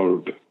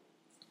followed,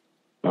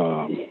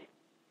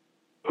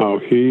 how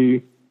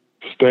he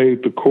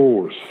stayed the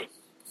course.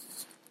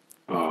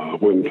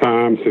 When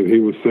times that he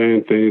was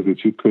saying things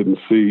that you couldn't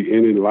see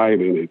any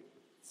light in it,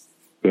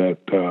 that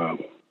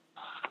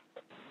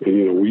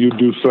you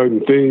do certain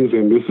things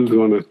and this is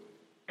going to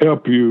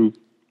help you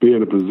be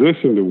in a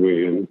position to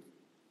win.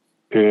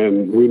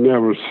 And we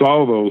never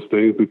saw those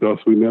things because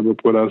we never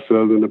put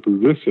ourselves in a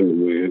position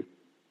to win.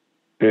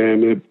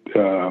 And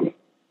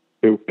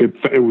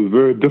it was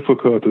very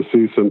difficult to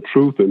see some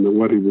truth in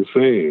what he was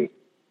saying.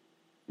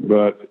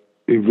 But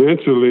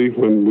eventually,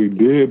 when we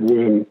did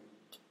win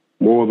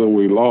more than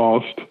we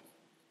lost,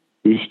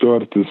 you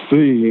started to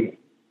see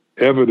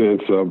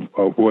evidence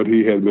of what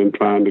he had been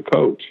trying to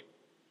coach.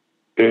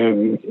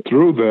 And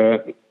through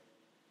that,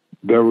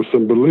 there were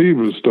some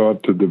believers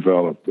start to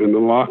develop in the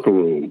locker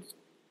room.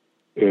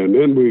 And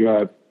then we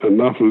got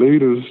enough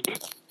leaders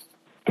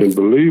and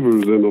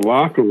believers in the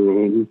locker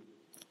room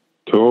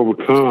to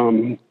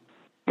overcome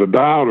the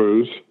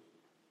doubters.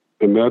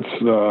 And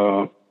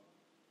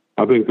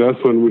I think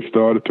that's when we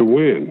started to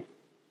win.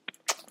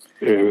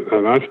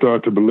 And I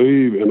started to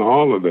believe in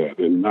all of that.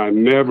 And I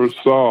never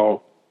saw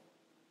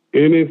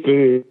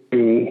anything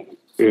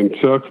in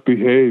Chuck's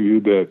behavior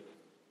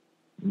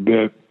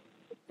that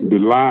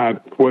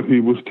belied what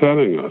he was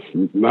telling us.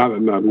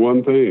 Not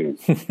one thing.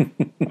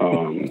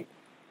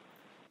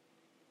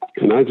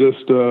 And I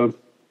just thought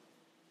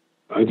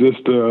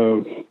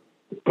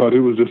he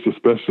was just a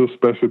special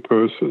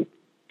person.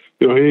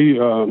 You know,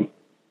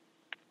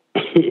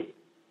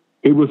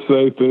 he would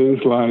say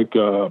things like,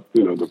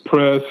 the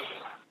press,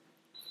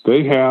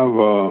 they have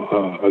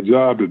a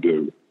job to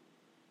do.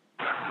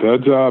 Their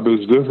job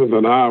is different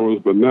than ours,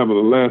 but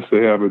nevertheless,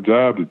 they have a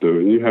job to do,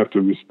 and you have to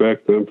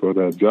respect them for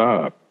that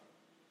job.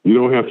 You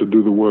don't have to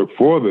do the work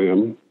for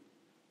them,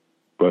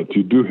 but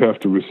you do have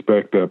to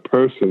respect that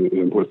person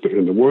in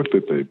the work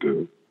that they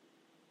do.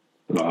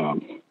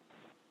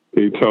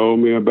 He told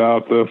me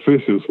about the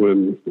officials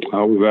when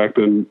I was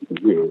acting,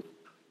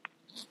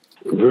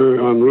 very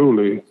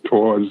unruly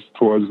towards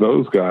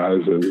those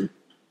guys, and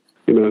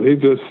he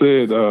just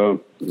said,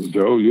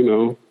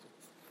 Joe,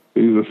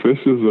 these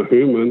officials are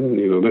human.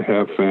 They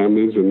have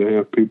families and they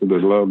have people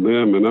that love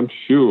them, and I'm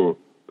sure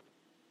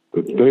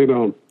that they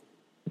don't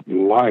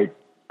like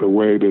the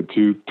way that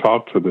you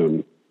talk to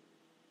them.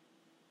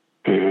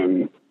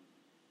 And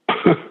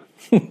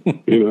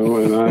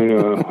and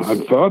I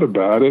thought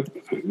about it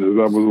as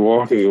I was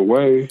walking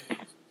away,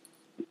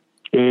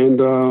 and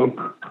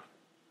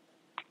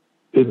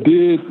it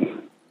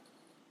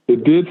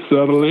did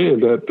settle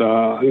in that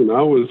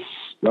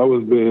I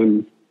was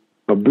being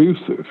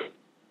abusive,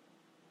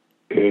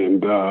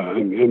 and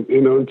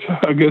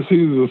I guess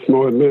he was a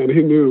smart man.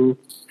 He knew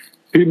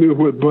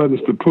what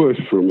buttons to push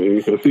for me,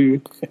 because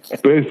he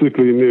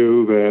basically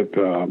knew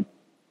that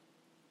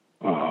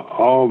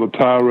all the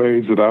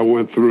tirades that I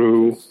went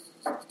through,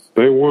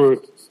 they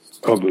weren't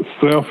of the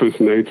selfish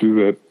nature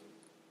that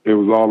it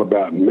was all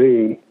about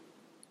me.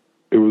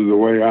 It was the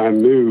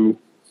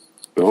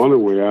only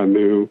way I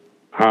knew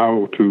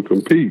how to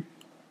compete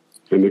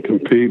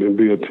and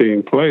be a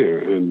team player.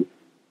 And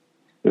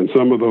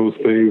some of those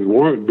things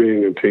weren't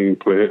being a team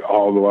player,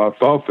 although I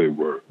thought they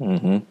were.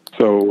 Mm-hmm.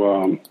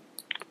 So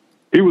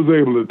he was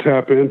able to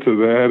tap into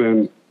that,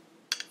 and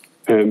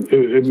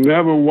it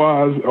never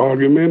was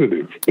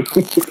argumentative.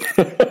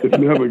 It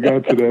never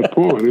got to that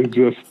point. It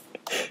just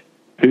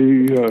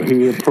he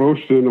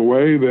approached it in a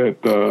way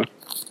that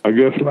I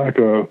guess like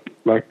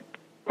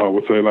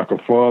a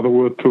father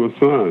would to a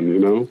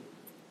son.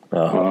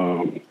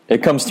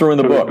 It comes through in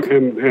the book,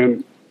 and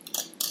and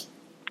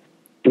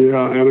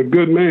a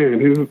good man.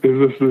 He's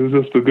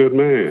just a good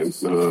man.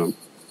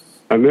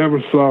 I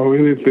never saw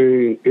any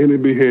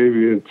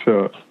behavior in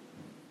Chuck,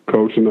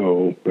 Coach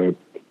Noel, that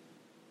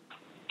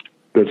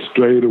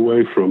strayed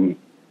away from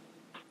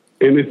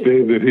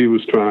anything that he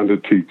was trying to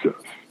teach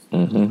us.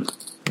 Mm-hmm.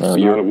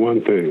 Not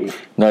one thing.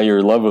 Now,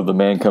 your love of the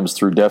man comes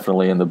through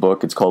definitely in the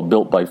book. It's called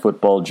Built by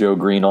Football, Joe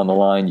Greene on the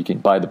Line. You can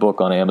buy the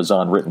book on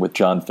Amazon, written with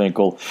John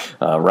Finkel.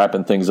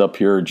 Wrapping things up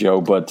here,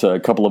 Joe, but a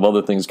couple of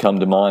other things come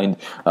to mind.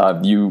 I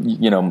don't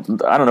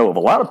know if a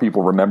lot of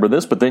people remember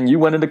this, but then you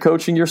went into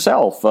coaching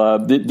yourself.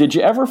 Did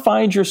you ever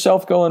find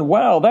yourself going,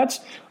 wow,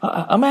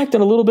 I'm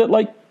acting a little bit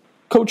like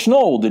Coach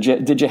Noel?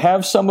 Did you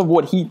have some of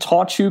what he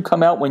taught you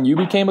come out when you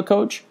became a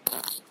coach?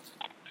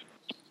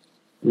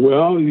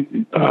 Well,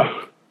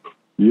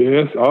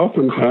 yes,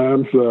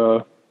 oftentimes,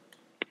 when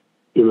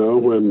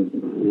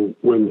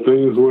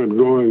things weren't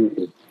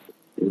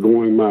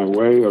going my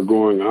way or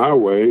going our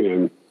way,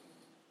 and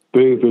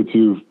things that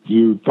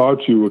you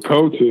thought you were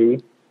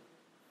coaching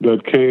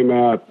that came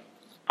out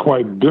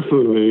quite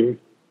differently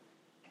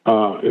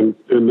in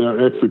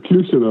their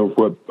execution of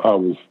what I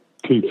was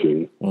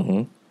teaching.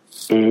 Mm-hmm.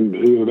 And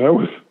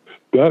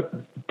that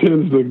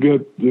tends to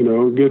get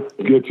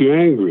you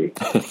angry,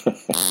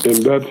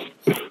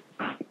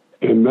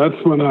 and that's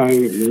when I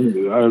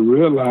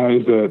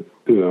realized that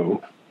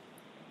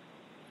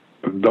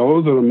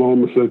those are the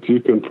moments that you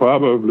can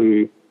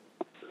probably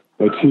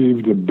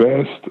achieve the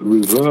best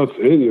results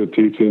in your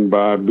teaching,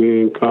 by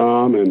being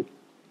calm and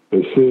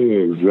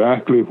seeing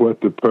exactly what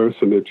the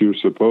person that you're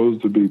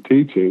supposed to be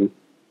teaching,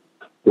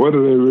 what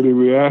are they really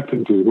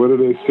reacting to? What are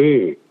they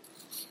seeing?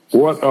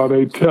 What are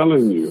they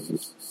telling you?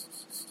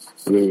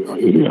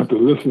 You have to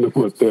listen to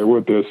what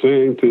they're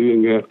saying to you,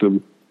 and you have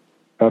to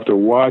have to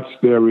watch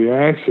their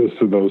reactions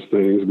to those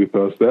things,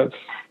 because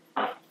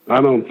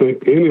I don't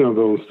think any of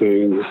those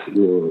things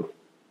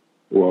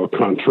were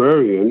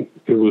contrarian.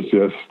 It was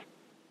just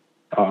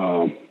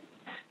a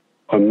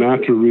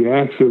natural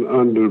reaction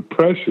under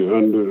pressure,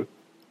 under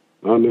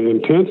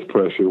intense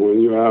pressure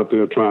when you're out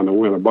there trying to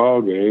win a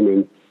ball game.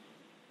 And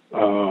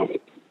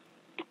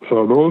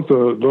so those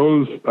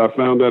I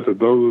found out that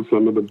those are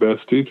some of the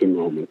best teaching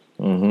moments.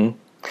 Mm-hmm.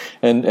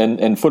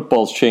 And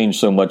football's changed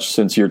so much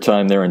since your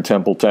time there in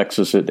Temple,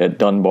 Texas at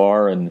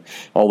Dunbar, and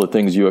all the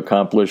things you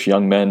accomplished.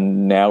 Young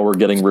men now are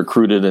getting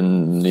recruited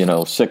in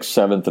 6th,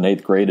 7th, and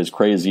 8th grade, as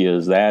crazy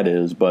as that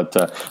is. But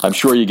I'm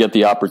sure you get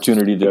the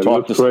opportunity to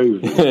talk to crazy.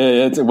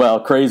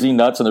 Crazy,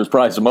 nuts, and there's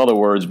probably some other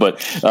words. But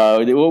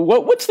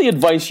what's the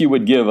advice you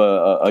would give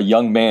a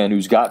young man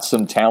who's got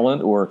some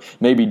talent, or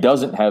maybe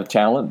doesn't have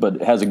talent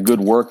but has a good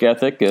work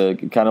ethic,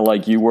 kind of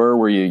like you were,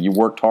 where you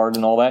worked hard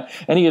and all that?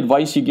 Any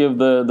advice you give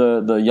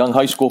the young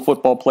high school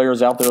football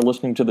players out there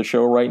listening to the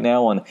show right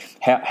now on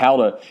how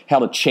to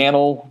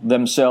channel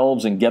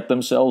themselves and get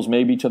themselves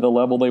maybe to the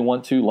level they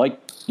want to, like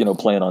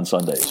playing on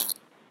Sundays?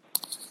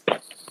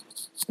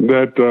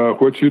 That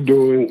what you're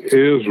doing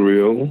is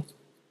real.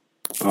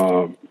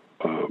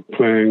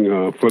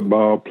 Playing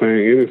football,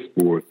 playing any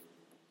sport,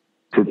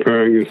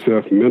 preparing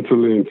yourself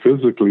mentally and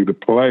physically to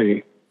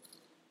play,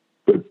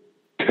 but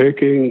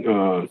taking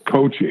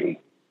coaching,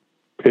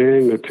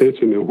 paying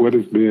attention to what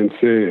is being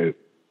said,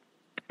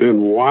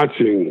 then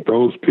watching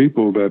those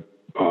people that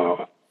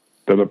are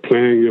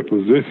playing your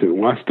position.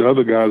 Watch the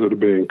other guys that are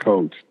being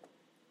coached.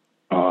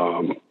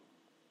 I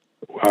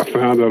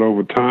found that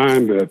over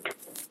time that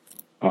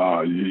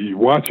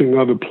watching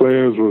other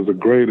players was a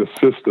great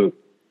assistant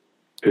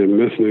in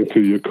listening to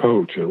your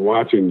coach and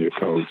watching your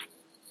coach.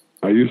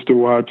 I used to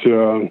watch,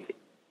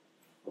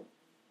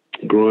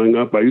 growing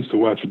up, I used to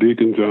watch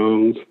Deacon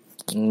Jones,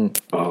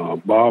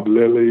 Bob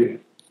Lilly,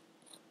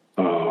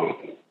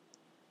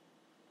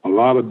 a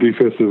lot of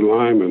defensive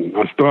linemen.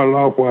 I started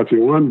off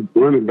watching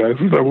running backs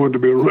because I wanted to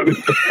be a running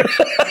back.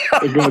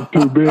 It got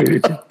too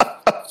big.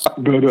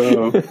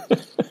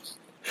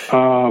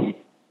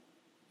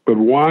 But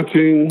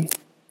watching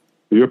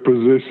your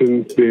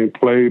position being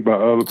played by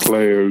other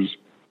players,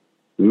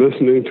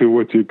 listening to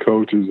what your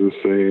coaches are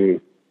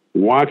saying,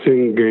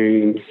 watching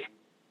games,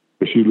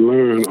 because you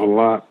learn a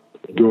lot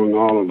doing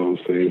all of those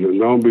things. And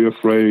don't be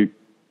afraid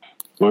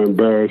or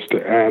embarrassed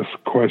to ask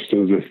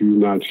questions if you're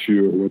not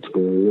sure what's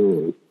going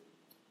on.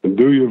 And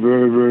do your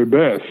very, very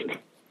best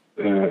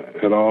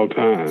at all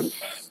times.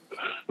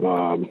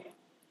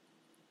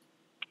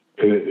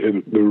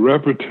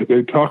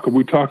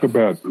 We talk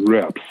about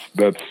reps.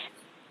 That's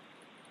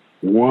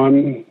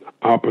one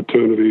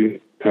opportunity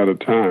at a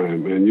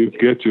time, and you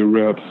get your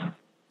reps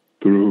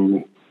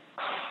through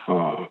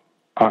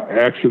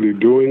actually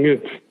doing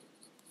it.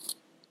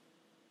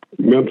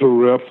 Mental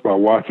reps by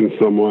watching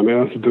someone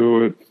else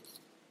do it,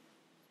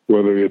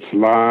 whether it's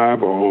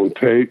live or on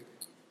tape.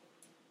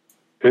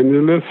 And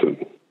you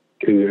listen,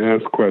 and you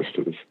ask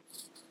questions.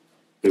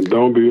 And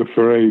don't be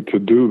afraid to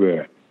do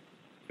that.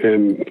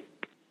 And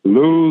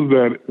lose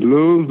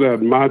that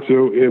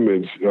macho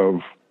image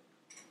of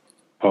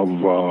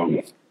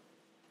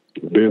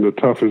being the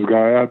toughest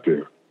guy out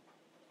there.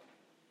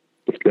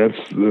 That's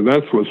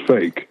what's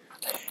fake.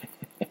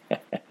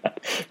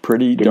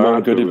 Pretty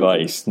darn good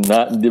advice.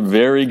 Not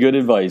very good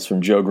advice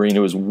from Joe Greene,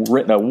 who has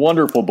written a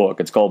wonderful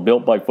book. It's called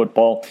Built by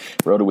Football.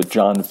 Wrote it with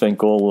John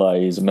Finkel.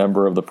 He's a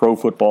member of the Pro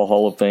Football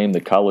Hall of Fame, the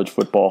College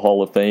Football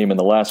Hall of Fame. And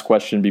the last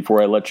question before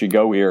I let you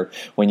go here,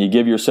 when you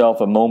give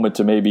yourself a moment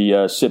to maybe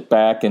sit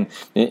back and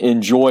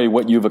enjoy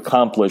what you've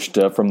accomplished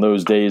from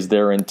those days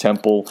there in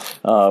Temple,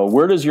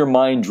 where does your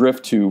mind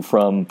drift to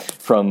from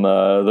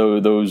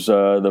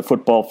the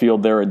football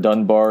field there at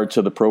Dunbar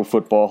to the Pro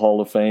Football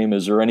Hall of Fame?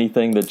 Is there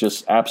anything that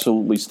just absolutely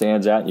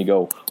stands out and you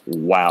go,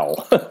 wow,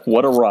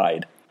 what a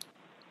ride?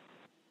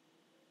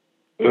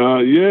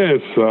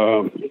 Yes.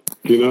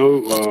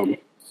 You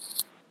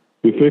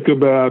think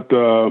about,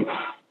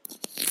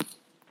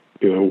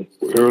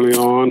 early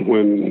on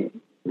when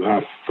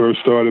I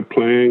first started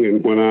playing,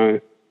 and when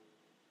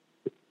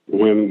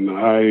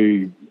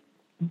I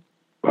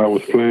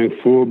was playing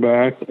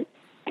fullback,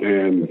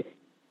 and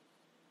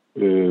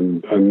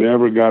I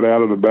never got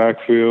out of the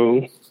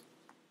backfield.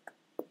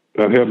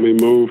 That helped me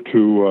move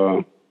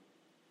to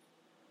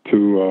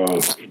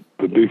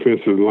the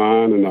defensive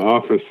line and the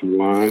offensive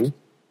line.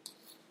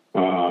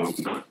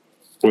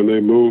 When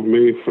they moved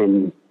me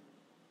from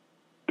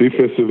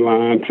defensive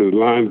line to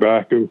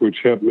linebacker, which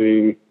helped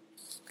me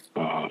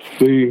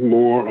see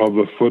more of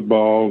the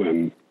football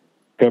and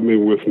helped me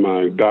with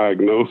my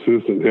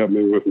diagnosis and helped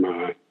me with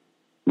my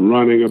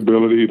running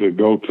ability to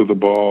go to the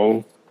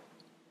ball.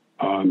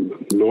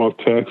 North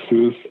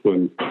Texas,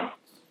 when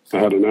I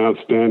had an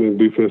outstanding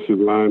defensive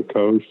line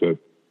coach that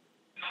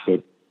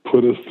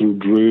put us through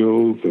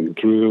drills and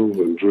drills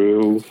and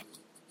drills.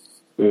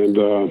 And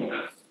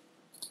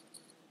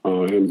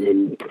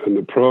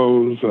the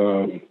pros,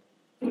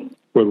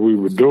 what we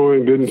were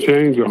doing didn't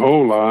change a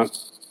whole lot,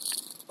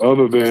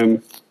 other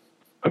than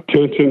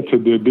attention to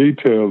the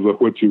details of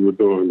what you were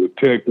doing, the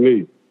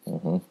technique.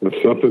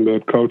 It's something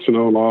that Coach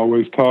Nolan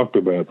always talked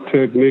about.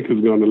 Technique is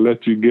going to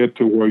let you get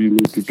to where you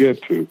need to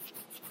get to.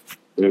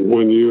 And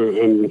when you're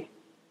in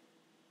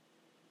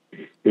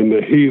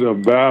the heat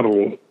of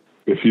battle,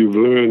 if you've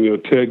learned your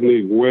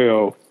technique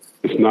well,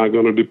 it's not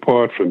going to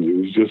depart from you.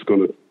 You're just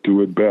going to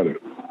do it better.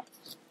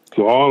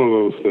 So all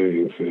of those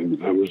things.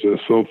 And I was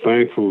just so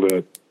thankful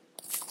that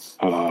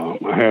I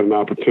had an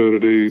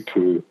opportunity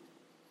to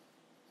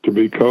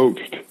be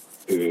coached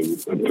and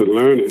to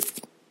learn it.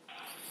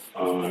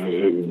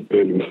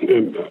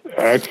 And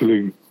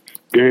actually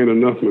gain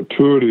enough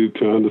maturity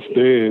to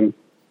understand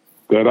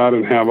that I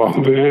didn't have all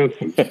the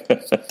answers.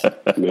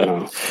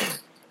 Now,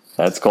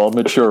 that's called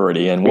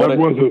maturity, and that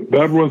wasn't early.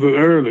 That wasn't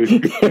early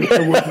for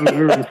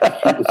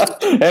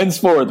sure.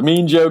 Henceforth,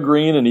 Mean Joe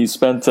Greene, and he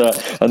spent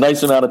a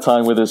nice amount of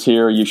time with us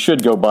here. You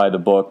should go buy the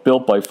book.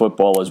 Built by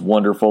Football is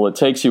wonderful. It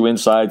takes you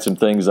inside some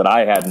things that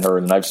I hadn't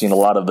heard, and I've seen a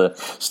lot of the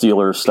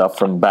Steelers stuff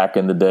from back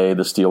in the day,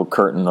 the Steel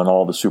Curtain and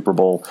all the Super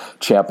Bowl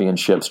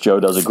championships. Joe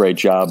does a great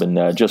job,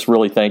 and just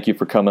really thank you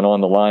for coming on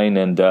the line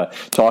and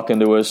talking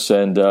to us,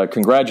 and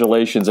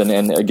congratulations.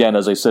 And again,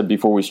 as I said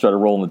before we started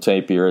rolling the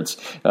tape here, it's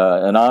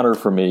an honor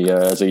for me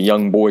as a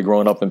young boy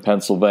growing up in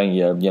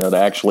Pennsylvania, to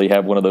actually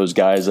have one of those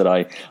guys that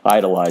I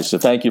idolize. So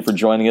thank you for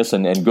joining us,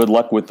 and good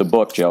luck with the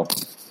book, Joe.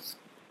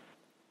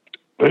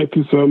 Thank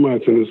you so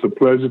much, and it's a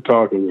pleasure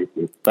talking with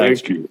you. Thanks.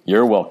 Thank you.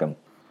 You're welcome.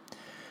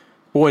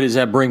 Boy, does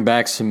that bring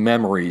back some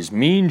memories.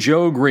 Mean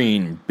Joe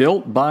Greene,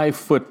 Built by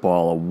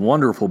Football, a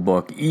wonderful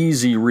book,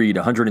 easy read,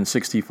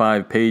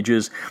 165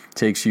 pages,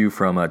 takes you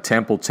from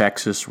Temple,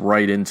 Texas,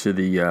 right into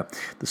the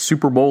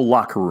Super Bowl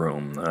locker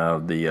room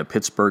of the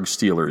Pittsburgh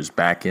Steelers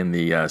back in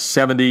the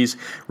 70s.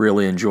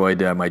 Really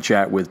enjoyed my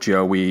chat with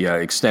Joe. We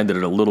extended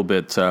it a little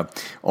bit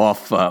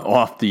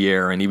off the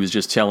air, and he was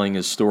just telling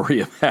his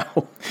story of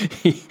how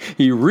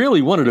he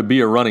really wanted to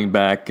be a running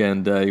back,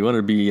 and he wanted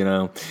to be,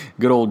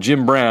 good old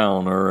Jim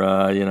Brown,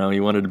 or he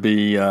wanted to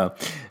be,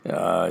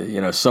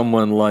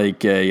 someone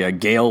like a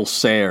Gale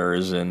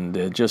Sayers,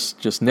 and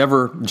just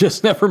never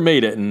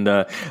made it.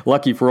 And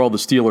lucky for all the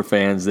Steeler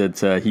fans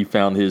that he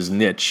found his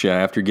niche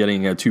after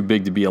getting too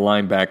big to be a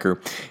linebacker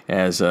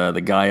as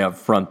the guy up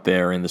front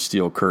there in the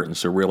Steel Curtain.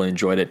 So really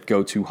enjoyed it.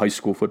 Go to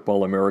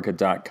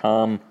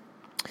highschoolfootballamerica.com.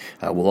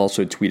 We'll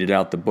also tweet it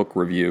out, the book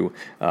review.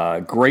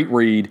 Great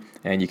read,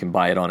 and you can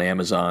buy it on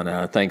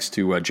Amazon. Thanks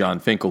to John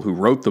Finkel, who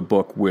wrote the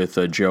book with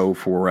Joe,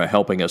 for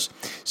helping us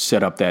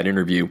set up that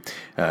interview.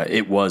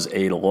 It was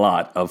a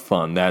lot of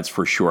fun, that's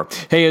for sure.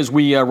 Hey, as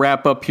we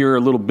wrap up here, a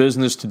little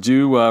business to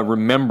do.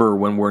 Remember,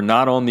 when we're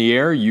not on the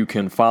air, you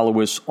can follow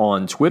us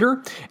on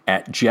Twitter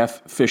at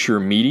Jeff Fisher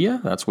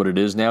Media. That's what it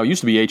is now. It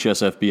used to be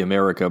HSFB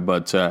America,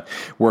 but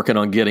working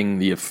on getting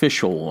the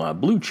official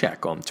blue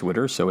check on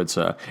Twitter. So it's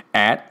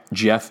at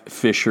Jeff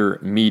Fisher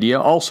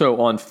Media. Also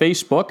on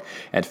Facebook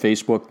at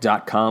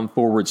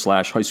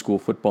facebook.com/High School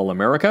Football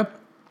America.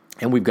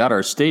 And we've got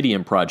our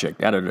stadium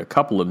project, added a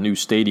couple of new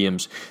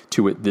stadiums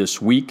to it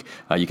this week.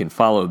 You can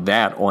follow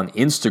that on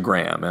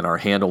Instagram, and our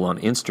handle on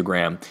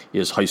Instagram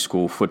is High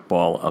School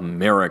Football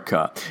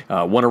America.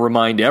 Want to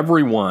remind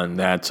everyone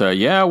that,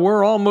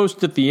 we're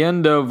almost at the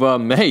end of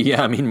May.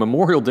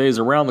 Memorial Day is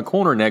around the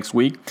corner next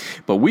week,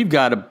 but we've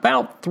got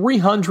about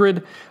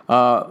 300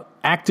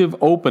 active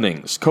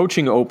openings,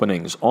 coaching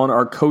openings, on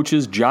our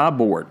coaches job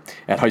board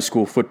at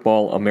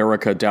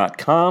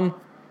highschoolfootballamerica.com.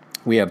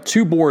 We have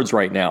 2 boards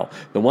right now.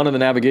 The one in the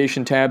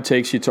navigation tab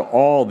takes you to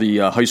all the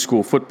high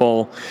school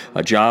football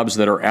jobs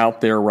that are out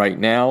there right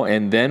now.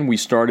 And then we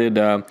started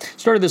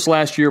this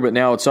last year, but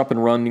now it's up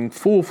and running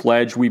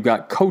full-fledged. We've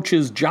got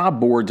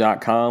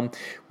coachesjobboard.com,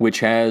 which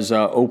has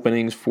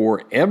openings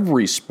for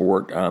every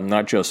sport,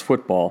 not just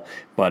football.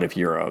 But if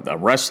you're a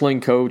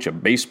wrestling coach, a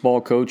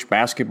baseball coach,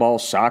 basketball,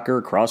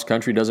 soccer, cross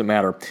country, doesn't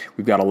matter.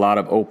 We've got a lot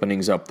of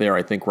openings up there.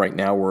 I think right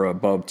now we're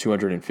above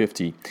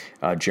 250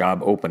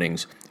 job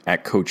openings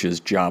at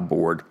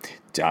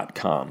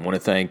coachesjobboard.com. I want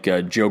to thank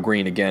Joe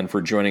Greene again for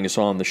joining us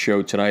on the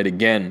show tonight.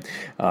 Again,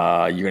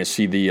 you're going to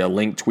see the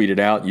link tweeted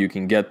out. You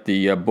can get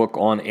the book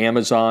on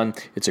Amazon.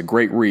 It's a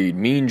great read.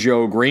 Mean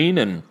Joe Greene.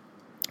 And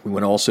we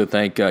want to also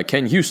thank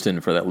Ken Houston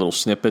for that little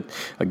snippet.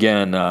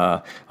 Again,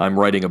 I'm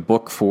writing a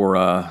book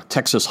for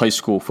Texas high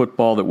school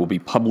football that will be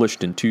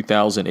published in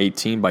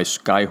 2018 by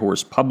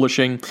Skyhorse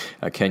Publishing.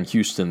 Ken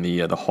Houston,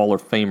 the Hall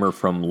of Famer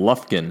from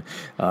Lufkin,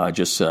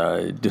 just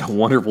did a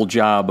wonderful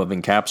job of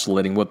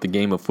encapsulating what the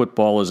game of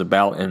football is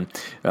about, and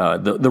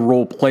the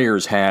role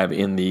players have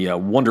in the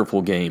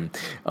wonderful game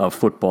of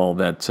football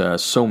that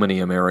so many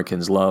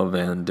Americans love.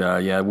 And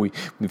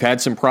we've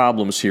had some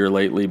problems here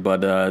lately,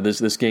 but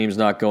this game's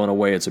not going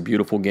away. It's a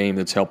beautiful game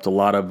that's helped a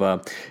lot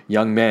of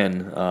young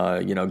men,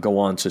 go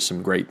on to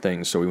some great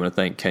things. So we want to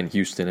thank Ken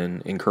Houston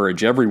and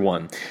encourage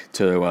everyone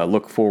to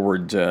look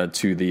forward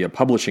to the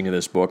publishing of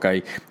this book.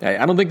 I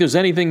don't think there's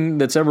anything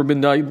that's ever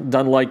been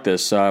done like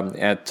this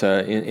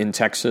in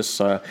Texas.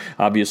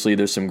 Obviously,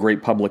 there's some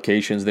great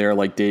publications there,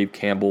 like Dave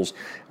Campbell's,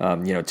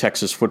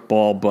 Texas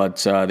Football,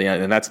 but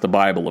and that's the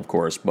Bible, of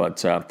course.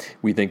 But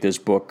we think this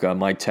book,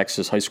 My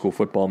Texas High School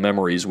Football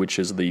Memories, which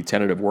is the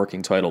tentative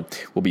working title,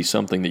 will be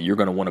something that you're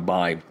going to want to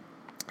buy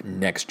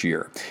next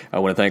year. I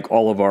want to thank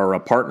all of our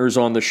partners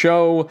on the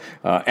show.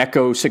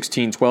 Echo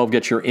 1612,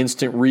 get your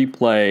instant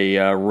replay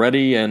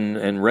ready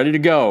and ready to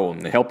go.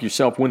 And help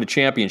yourself win the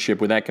championship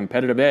with that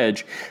competitive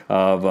edge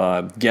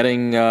of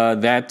getting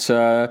that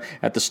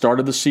at the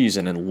start of the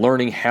season and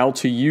learning how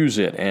to use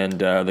it. And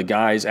the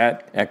guys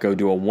at Echo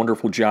do a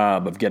wonderful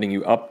job of getting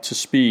you up to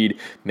speed.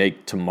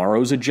 Make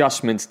tomorrow's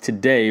adjustments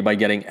today by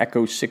getting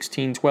Echo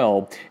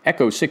 1612.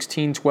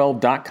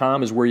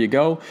 Echo1612.com is where you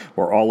go,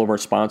 where all of our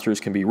sponsors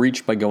can be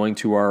reached by going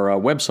to our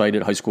website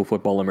at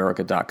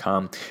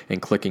highschoolfootballamerica.com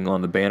and clicking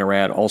on the banner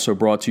ad. Also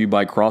brought to you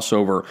by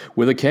Crossover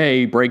with a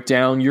K. Break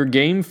down your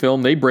game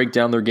film. They break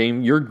down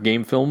your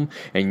game film,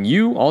 and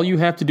all you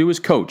have to do is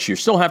coach. You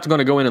still have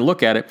to go in and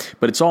look at it,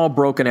 but it's all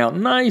broken out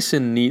nice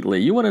and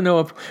neatly. You want to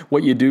know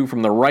what you do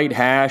from the right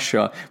hash,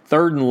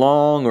 third and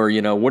long, or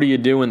what do you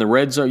do in the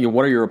red zone?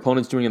 What are your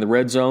opponents doing in the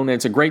red zone? And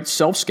it's a great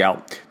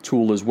self-scout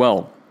tool as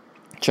well.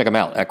 Check them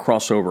out at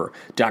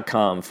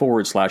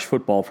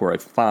crossover.com/football for a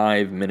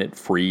 5-minute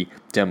free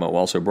demo.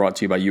 Also brought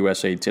to you by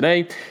USA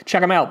Today. Check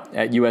them out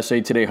at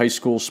USA Today High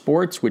School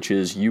Sports, which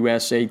is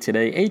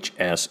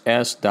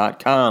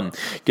usatodayhss.com.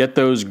 Get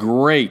those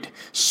great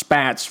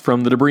spats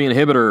from the debris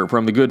inhibitor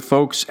from the good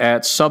folks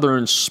at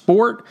Southern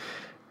Sport.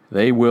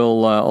 They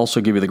will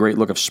also give you the great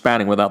look of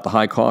spatting without the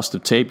high cost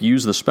of tape.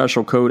 Use the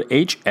special code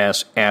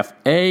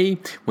HSFA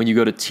when you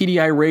go to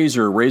TDI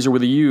Razor, Razor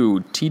with a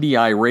U,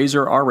 TDI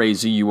Razor,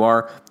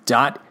 RAZUR.com.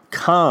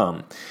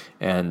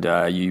 And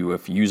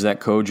if you use that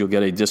code, you'll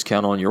get a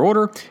discount on your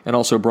order. And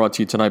also brought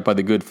to you tonight by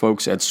the good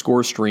folks at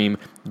ScoreStream.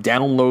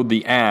 Download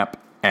the app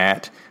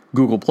at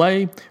Google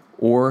Play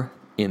or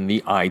in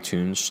the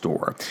iTunes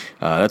store.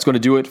 That's going to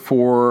do it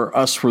for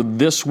us for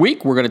this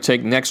week. We're going to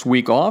take next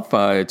week off.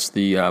 It's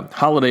the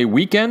holiday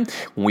weekend.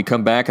 When we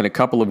come back in a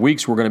couple of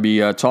weeks, we're going to be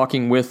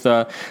talking with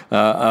a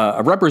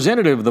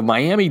representative of the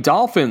Miami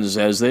Dolphins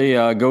as they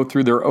go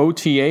through their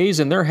OTAs,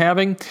 and they're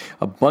having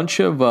a bunch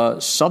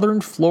of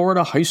Southern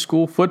Florida high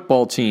school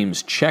football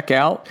teams check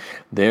out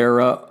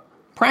their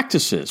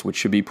practices, which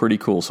should be pretty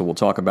cool. So we'll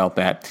talk about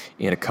that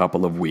in a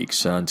couple of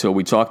weeks. Until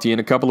we talk to you in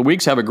a couple of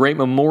weeks, have a great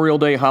Memorial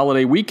Day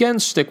holiday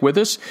weekend. Stick with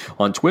us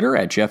on Twitter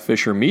at Jeff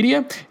Fisher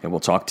Media, and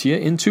we'll talk to you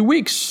in 2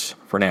 weeks.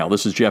 For now,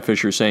 this is Jeff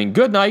Fisher saying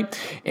good night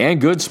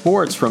and good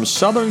sports from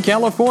Southern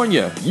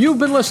California. You've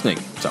been listening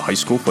to High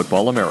School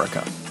Football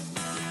America.